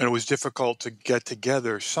 and it was difficult to get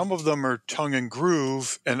together. Some of them are tongue and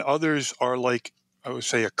groove, and others are like, I would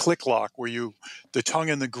say, a click lock, where the tongue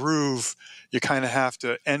and the groove, you kind of have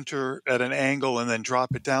to enter at an angle and then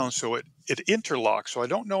drop it down so it interlocks. So I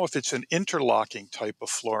don't know if it's an interlocking type of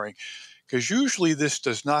flooring, because usually this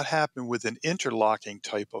does not happen with an interlocking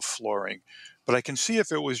type of flooring. But I can see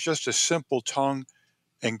if it was just a simple tongue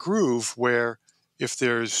and groove, where if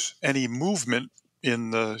there's any movement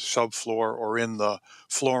in the subfloor or in the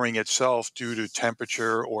flooring itself due to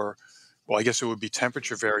temperature, or, well, I guess it would be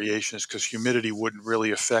temperature variations because humidity wouldn't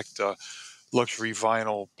really affect a luxury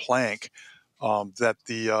vinyl plank, that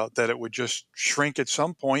it would just shrink at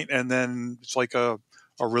some point, and then it's like a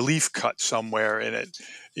relief cut somewhere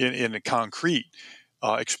in a concrete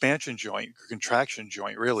expansion joint or contraction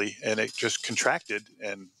joint, really, and it just contracted,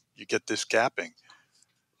 and you get this gapping.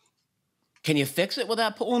 Can you fix it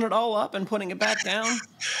without pulling it all up and putting it back down?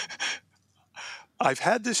 I've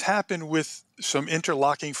had this happen with some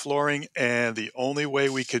interlocking flooring, and the only way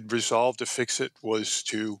we could resolve to fix it was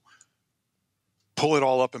to pull it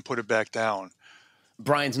all up and put it back down.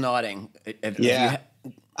 Brian's nodding.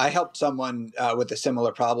 I helped someone with a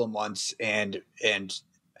similar problem once, and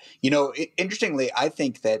interestingly, I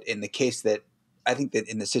think that in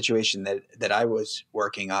the situation that I was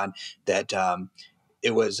working on, that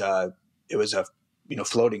it was a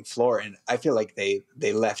floating floor, and I feel like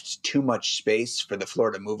they left too much space for the floor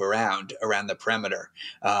to move around the perimeter,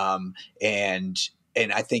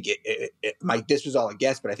 and I think this was all a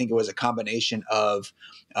guess, but I think it was a combination of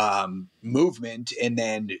movement and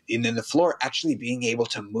then the floor actually being able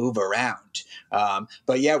to move around.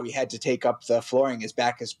 But yeah, we had to take up the flooring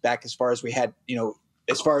back as far as we had,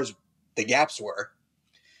 as far as the gaps were,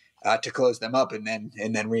 to close them up and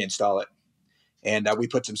then reinstall it. And we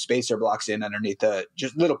put some spacer blocks in underneath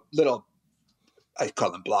just little, I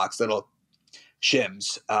call them blocks, little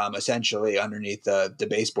shims, essentially underneath the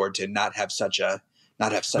baseboard to not have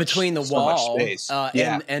between the wall much space.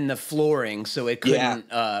 and the flooring, so it couldn't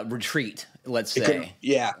retreat. Let's say,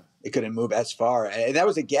 it couldn't move as far. And that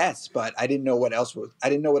was a guess, but I didn't know what else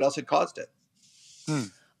had caused it.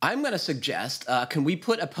 I'm going to suggest, can we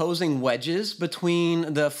put opposing wedges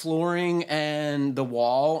between the flooring and the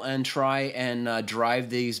wall and try and drive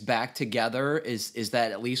these back together? Is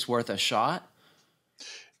that at least worth a shot?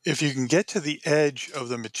 If you can get to the edge of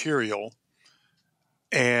the material,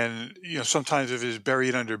 and sometimes if it's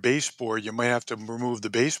buried under baseboard, you might have to remove the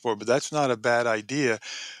baseboard, but that's not a bad idea.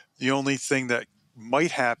 The only thing that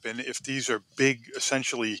might happen if these are big,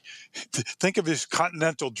 essentially, think of this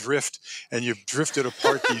continental drift, and you've drifted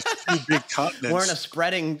apart these two big continents. We're in a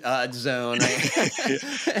spreading zone.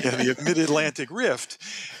 The mid-Atlantic rift,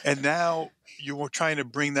 and now you're trying to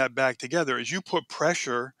bring that back together. As you put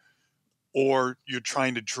pressure, or you're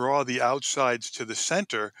trying to draw the outsides to the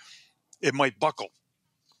center, it might buckle.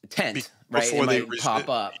 Tent, right? It might pop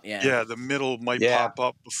up. Yeah, the middle might pop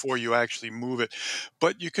up before you actually move it.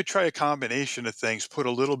 But you could try a combination of things, put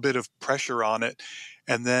a little bit of pressure on it,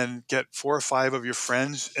 and then get 4 or 5 of your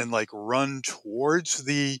friends and run towards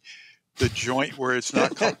the joint where it's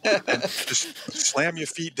not comfortable, and just slam your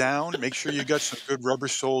feet down. Make sure you got some good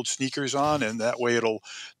rubber-soled sneakers on, and that way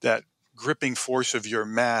that gripping force of your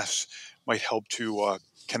mass might help to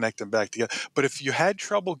connect them back together. But if you had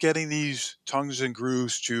trouble getting these tongues and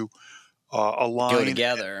grooves to align, go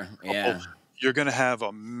together, you're going to have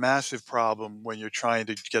a massive problem when you're trying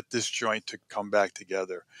to get this joint to come back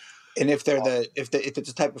together. And if it's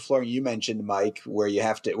the type of flooring you mentioned, Mike, where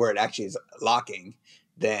it actually is locking,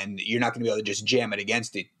 then you're not going to be able to just jam it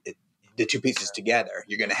against the two pieces together.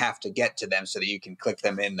 You're going to have to get to them so that you can click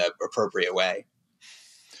them in the appropriate way.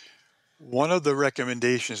 One of the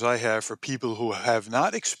recommendations I have for people who have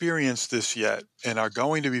not experienced this yet and are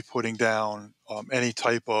going to be putting down any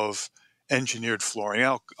type of engineered flooring,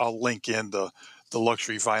 I'll link in the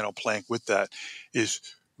luxury vinyl plank with that, is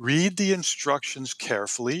read the instructions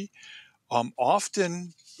carefully.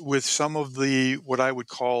 Often with some of what I would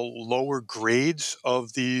call lower grades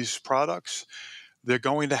of these products, they're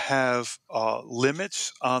going to have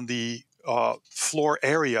limits on the floor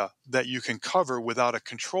area that you can cover without a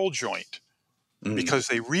control joint, because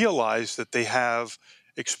they realize that they have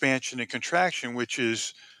expansion and contraction, which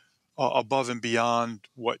is above and beyond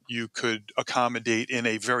what you could accommodate in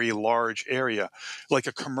a very large area. Like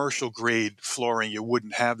a commercial grade flooring, you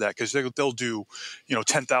wouldn't have that, because they'll do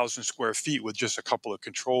 10,000 square feet with just a couple of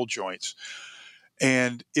control joints.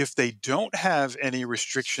 And if they don't have any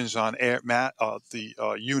restrictions on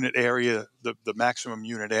the unit area, the maximum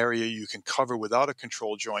unit area you can cover without a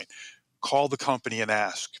control joint, call the company and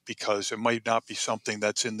ask, because it might not be something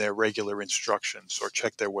that's in their regular instructions, or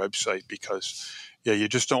check their website, because you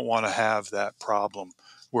just don't want to have that problem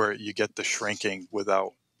where you get the shrinking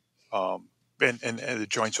without and the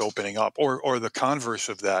joints opening up, or the converse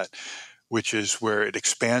of that, which is where it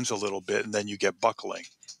expands a little bit and then you get buckling.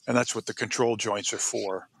 And that's what the control joints are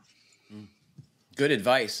for. Good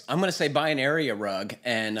advice. I'm going to say buy an area rug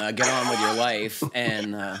and get on with your life.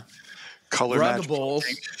 And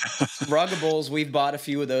Ruggables, we've bought a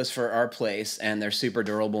few of those for our place, and they're super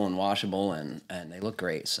durable and washable, and they look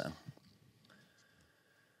great. So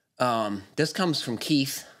this comes from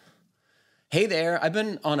Keith. Hey there, I've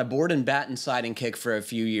been on a board-and-batten siding kick for a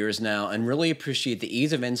few years now and really appreciate the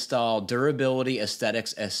ease of install, durability,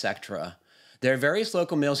 aesthetics, etc. There are various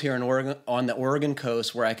local mills here in Oregon, on the Oregon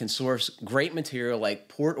coast, where I can source great material like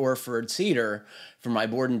Port Orford cedar for my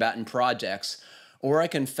board-and-batten projects, or I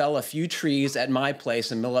can fell a few trees at my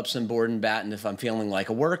place and mill up some board-and-batten if I'm feeling like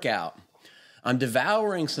a workout. I'm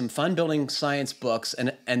devouring some fun building science books,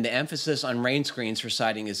 and the emphasis on rain screens for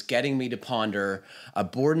siding is getting me to ponder a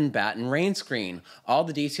board-and-batten rain screen. All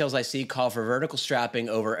the details I see call for vertical strapping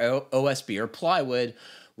over OSB or plywood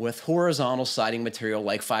with horizontal siding material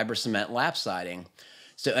like fiber cement lap siding.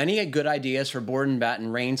 So any good ideas for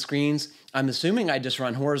board-and-batten rain screens? I'm assuming I just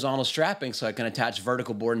run horizontal strapping so I can attach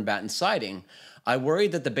vertical board-and-batten siding. I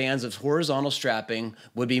worried that the bands of horizontal strapping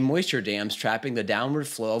would be moisture dams trapping the downward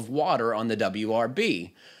flow of water on the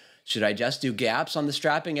WRB. Should I just do gaps on the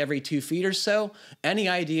strapping every 2 feet or so? Any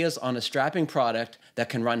ideas on a strapping product that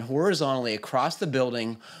can run horizontally across the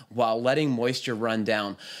building while letting moisture run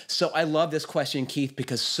down? So I love this question, Keith,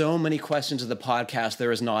 because so many questions of the podcast,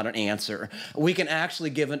 there is not an answer. We can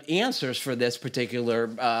actually give answers for this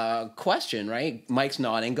particular question, right? Mike's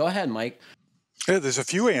nodding. Go ahead, Mike. Yeah, there's a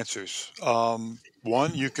few answers.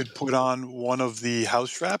 One, you could put on one of the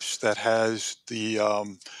house straps that has the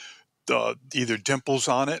either dimples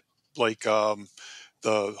on it, like the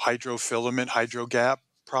hydrofilament, hydrogap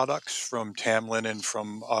products from Tamlin and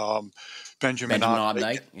from Benjamin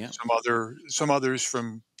Optic, yeah. some others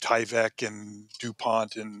from Tyvek and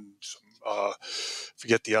DuPont and some,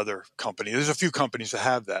 forget the other company. There's a few companies that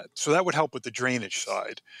have that, so that would help with the drainage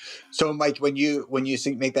side. So, Mike, when you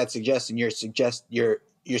make that suggestion, you're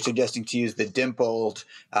suggesting to use the dimpled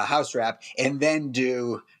house wrap and then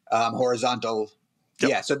do horizontal. Yep.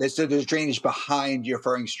 Yeah, so there's drainage behind your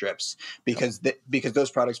furring strips because because those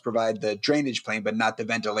products provide the drainage plane but not the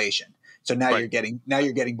ventilation. So now you're getting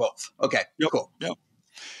both. Okay, cool. Yep.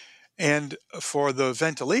 And for the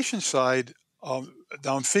ventilation side,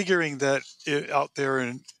 I'm figuring that out there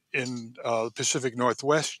in the Pacific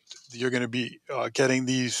Northwest, you're going to be getting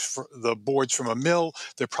the boards from a mill.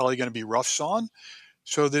 They're probably going to be rough sawn.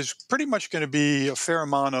 So there's pretty much going to be a fair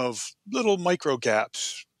amount of little micro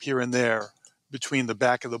gaps here and there between the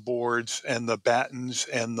back of the boards and the battens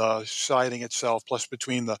and the siding itself, plus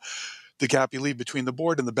between the gap you leave between the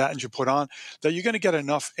board and the battens you put on, that you're going to get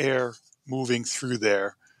enough air moving through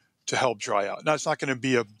there to help dry out. Now, it's not going to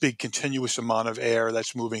be a big continuous amount of air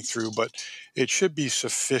that's moving through, but it should be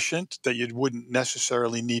sufficient that you wouldn't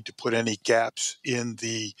necessarily need to put any gaps in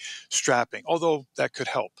the strapping, although that could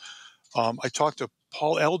help. I talked to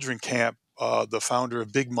Paul Eldrenkamp, the founder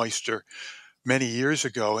of Big Meister, many years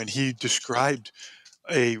ago, and he described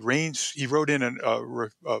he wrote in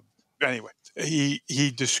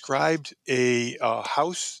he described a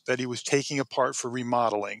house that he was taking apart for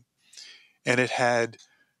remodeling, and it had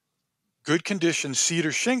good condition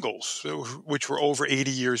cedar shingles, which were over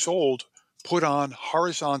 80 years old, put on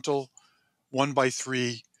horizontal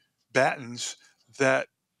 1x3 battens that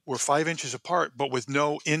were 5 inches apart, but with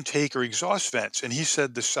no intake or exhaust vents. And he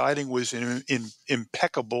said the siding was in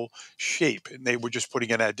impeccable shape, and they were just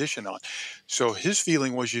putting an addition on. So his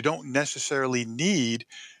feeling was you don't necessarily need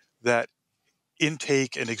that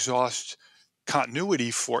intake and exhaust continuity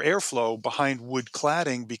for airflow behind wood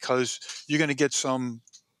cladding, because you're going to get some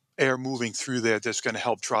air moving through there that's going to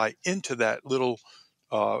help dry into that little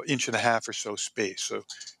 1.5 inch or so space. So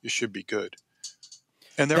you should be good.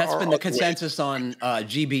 And that's been the consensus on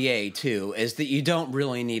GBA too, is that you don't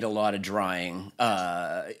really need a lot of drying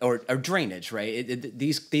or drainage, right?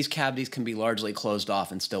 These cavities can be largely closed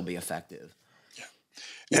off and still be effective.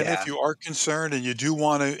 And if you are concerned and you do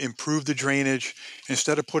want to improve the drainage,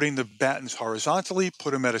 instead of putting the battens horizontally,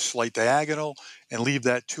 put them at a slight diagonal and leave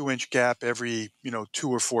that 2-inch gap every 2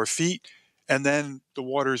 or 4 feet. And then the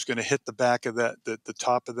water is going to hit the back of that, the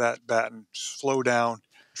top of that batten, flow down,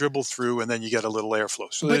 dribble through, and then you get a little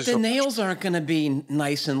airflow. So but the nails aren't going to be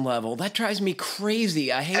nice and level. That drives me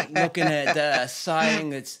crazy. I hate looking at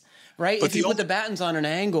siding that's right. But if you put the battens on an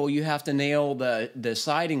angle, you have to nail the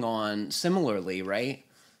siding on similarly, right?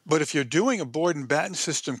 But if you're doing a board and batten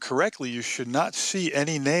system correctly, you should not see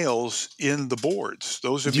any nails in the boards.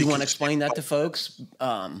 Those are. Do you want to explain that to folks?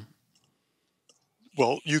 Well,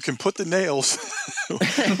 you can put the nails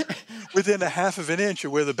within 1/2 inch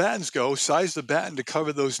of where the battens go, size the batten to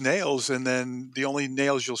cover those nails, and then the only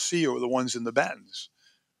nails you'll see are the ones in the battens.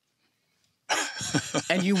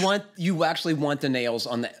 And you actually want the nails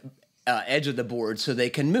on the edge of the board so they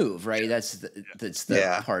can move, right? That's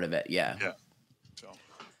the part of it, yeah.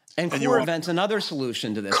 And core vent's another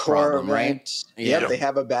solution to this problem, right? Yep, they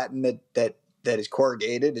have a batten that is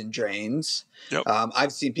corrugated and drains. Yep.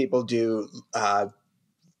 I've seen people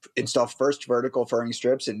install first vertical furring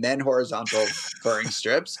strips and then horizontal furring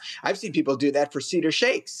strips. I've seen people do that for cedar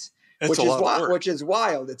shakes, which is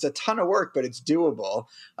wild. It's a ton of work, but it's doable.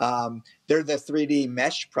 They're the 3D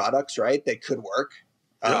mesh products, right? They could work.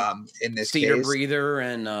 In this Cedar case. Breather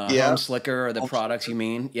and Home Slicker are the products you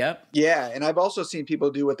mean? Yep. Yeah, and I've also seen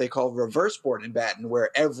people do what they call reverse board and batten,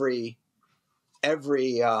 where every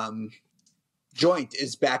joint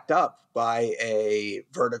is backed up by a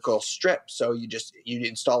vertical strip. So you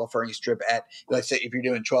install a furring strip at, let's say, if you're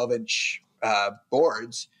doing 12-inch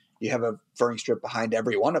boards, you have a furring strip behind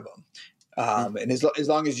every one of them. And as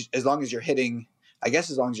long as you're hitting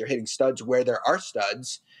studs where there are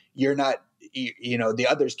studs, you're not the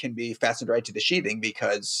others can be fastened right to the sheathing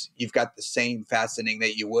because you've got the same fastening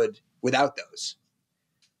that you would without those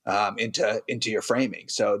into your framing.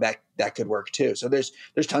 So that could work too. So there's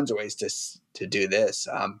tons of ways to do this.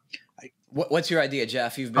 What's your idea,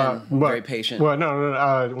 Jeff? You've been very patient. Well,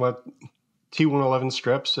 no. T111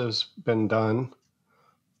 strips has been done.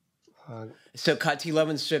 So cut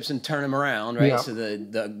T11 strips and turn them around, right? Yeah. So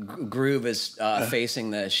the groove is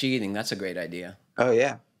facing the sheathing. That's a great idea. Oh,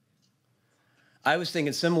 yeah. I was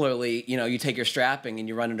thinking similarly, you take your strapping and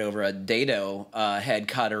you run it over a dado head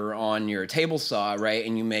cutter on your table saw, right?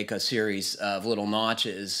 And you make a series of little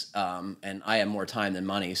notches. And I have more time than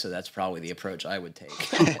money, so that's probably the approach I would take.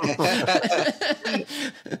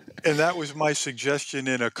 And that was my suggestion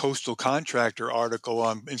in a coastal contractor article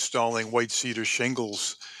on installing white cedar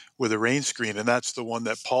shingles with a rain screen, and that's the one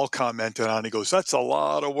that Paul commented on. He goes, "That's a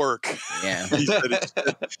lot of work." Yeah. He said,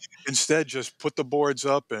 instead, just put the boards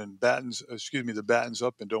up and the battens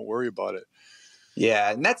up, and don't worry about it.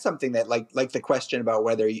 Yeah, and that's something that, like the question about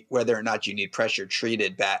whether or not you need pressure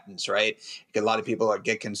treated battens, right? A lot of people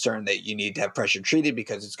get concerned that you need to have pressure treated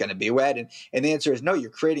because it's going to be wet, and the answer is no.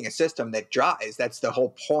 You're creating a system that dries. That's the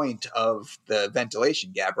whole point of the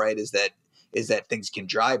ventilation gap, right? Is that things can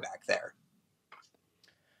dry back there.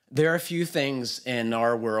 There are a few things in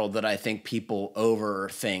our world that I think people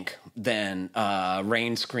overthink than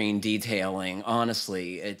rain screen detailing.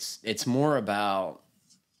 Honestly, it's more about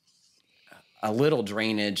a little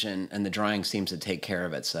drainage, and the drying seems to take care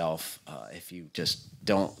of itself if you just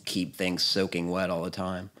don't keep things soaking wet all the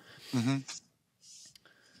time. Mm-hmm.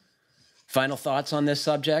 Final thoughts on this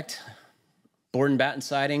subject? Board and batten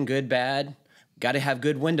siding, good, bad? Got to have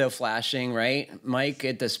good window flashing, right, Mike?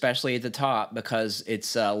 Especially at the top, because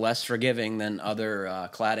it's less forgiving than other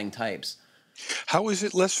cladding types. How is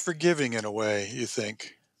it less forgiving in a way, you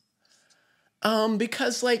think?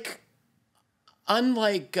 Because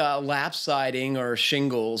unlike lap siding or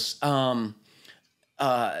shingles, board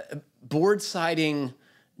siding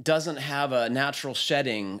doesn't have a natural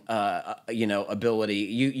shedding, ability.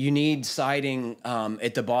 You need siding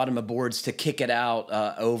at the bottom of boards to kick it out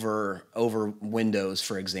over windows,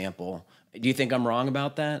 for example. Do you think I'm wrong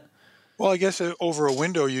about that? Well, I guess over a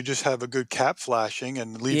window, you just have a good cap flashing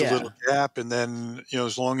and leave a little gap, and then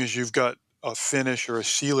as long as you've got a finish or a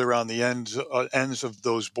sealer on the ends of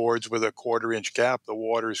those boards with a 1/4-inch gap, the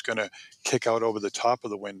water is going to kick out over the top of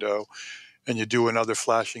the window. And you do another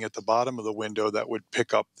flashing at the bottom of the window that would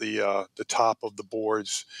pick up the top of the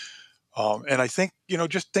boards. And I think,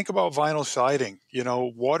 just think about vinyl siding.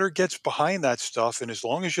 Water gets behind that stuff, and as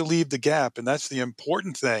long as you leave the gap, and that's the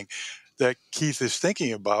important thing that Keith is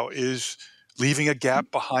thinking about, is leaving a gap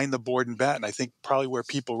behind the board and batten. I think probably where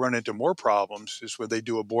people run into more problems is where they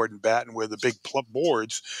do a board and batten where the big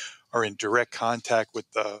boards are in direct contact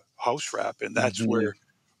with the house wrap, and that's where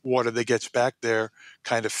water that gets back there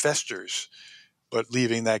kind of festers. But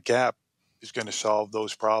leaving that gap is going to solve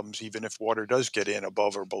those problems, even if water does get in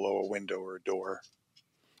above or below a window or a door.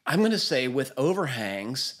 I'm going to say with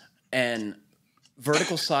overhangs and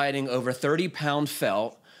vertical siding over 30-pound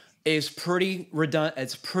felt is pretty redundant.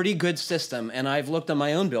 It's a pretty good system. And I've looked on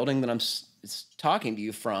my own building that I'm talking to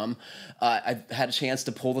you from. I've had a chance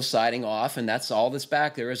to pull the siding off, and that's all that's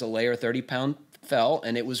back there is a layer of 30-pound felt,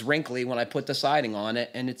 and it was wrinkly when I put the siding on it,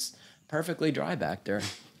 and it's perfectly dry back there.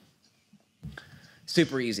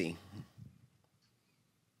 Super easy.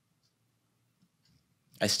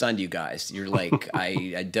 I stunned you guys. You're like,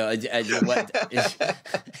 what?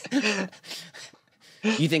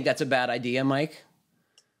 You think that's a bad idea, Mike?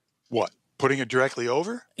 What? Putting it directly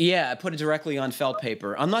over? Yeah, I put it directly on felt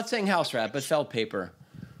paper. I'm not saying house wrap, but felt paper.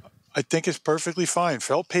 I think it's perfectly fine.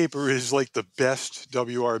 Felt paper is like the best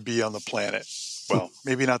WRB on the planet. Well,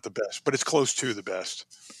 maybe not the best, but it's close to the best.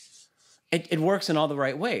 It works in all the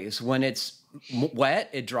right ways. When it's wet,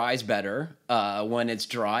 it dries better. When it's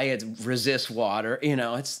dry, it resists water.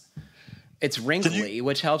 It's wrinkly,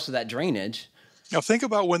 which helps with that drainage. Now think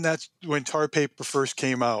about when tar paper first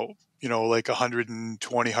came out, like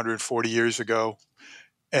 120, 140 years ago.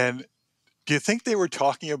 And do you think they were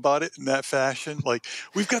talking about it in that fashion? Like,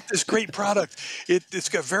 we've got this great product. It's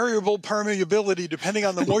got variable permeability depending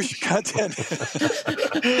on the moisture content.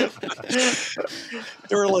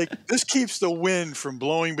 They were like, this keeps the wind from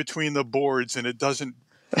blowing between the boards, and it doesn't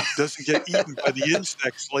get eaten by the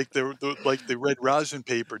insects like the red rosin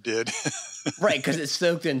paper did. Right, because it's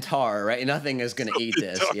soaked in tar, right? Nothing is going to eat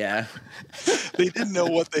this, yeah. They didn't know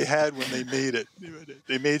what they had when they made it.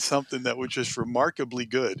 They made something that was just remarkably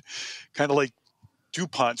good, kind of like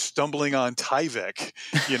DuPont stumbling on Tyvek.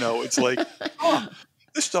 It's like,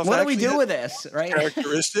 This stuff What do we actually do has with this, right?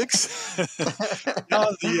 characteristics.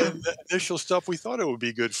 No, the initial stuff we thought it would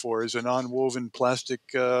be good for is a non-woven plastic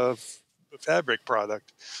fabric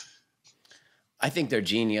product. I think their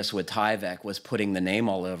genius with Tyvek was putting the name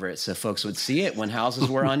all over it so folks would see it when houses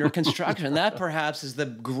were under construction. That perhaps is the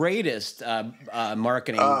greatest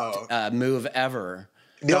marketing move ever.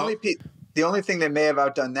 The only thing that may have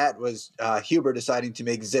outdone that was Huber deciding to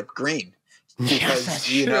make Zip green.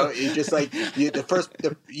 Because you just like the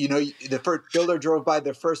first builder drove by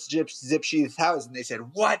the first zip sheath house and they said,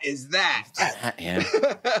 "What is that?" Yeah.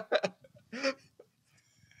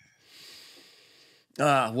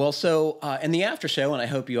 So in the after show, and I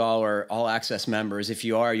hope you all are All Access members. If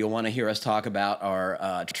you are, you'll want to hear us talk about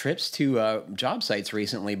our trips to job sites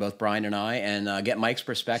recently, both Brian and I, and get Mike's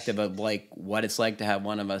perspective of like what it's like to have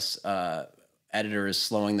one of us editors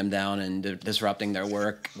slowing them down and disrupting their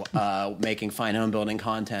work, making fine home building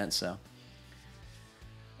content. So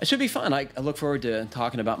it should be fun. I look forward to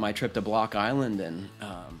talking about my trip to Block Island, and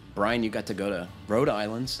Brian, you got to go to Rhode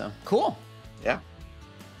Island, so cool. Yeah.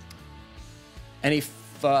 Any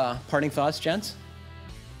parting thoughts, gents?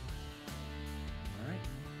 All right.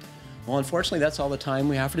 Well, unfortunately, that's all the time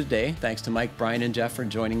we have for today. Thanks to Mike, Brian, and Jeff for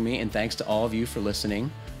joining me, and thanks to all of you for listening.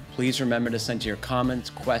 Please remember to send your comments,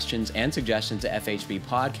 questions, and suggestions to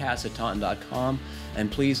fhbpodcast@taunton.com.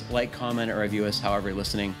 And please like, comment, or review us however you're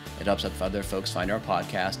listening. It helps other folks find our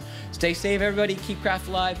podcast. Stay safe, everybody. Keep craft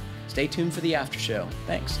alive. Stay tuned for the after show.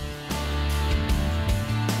 Thanks.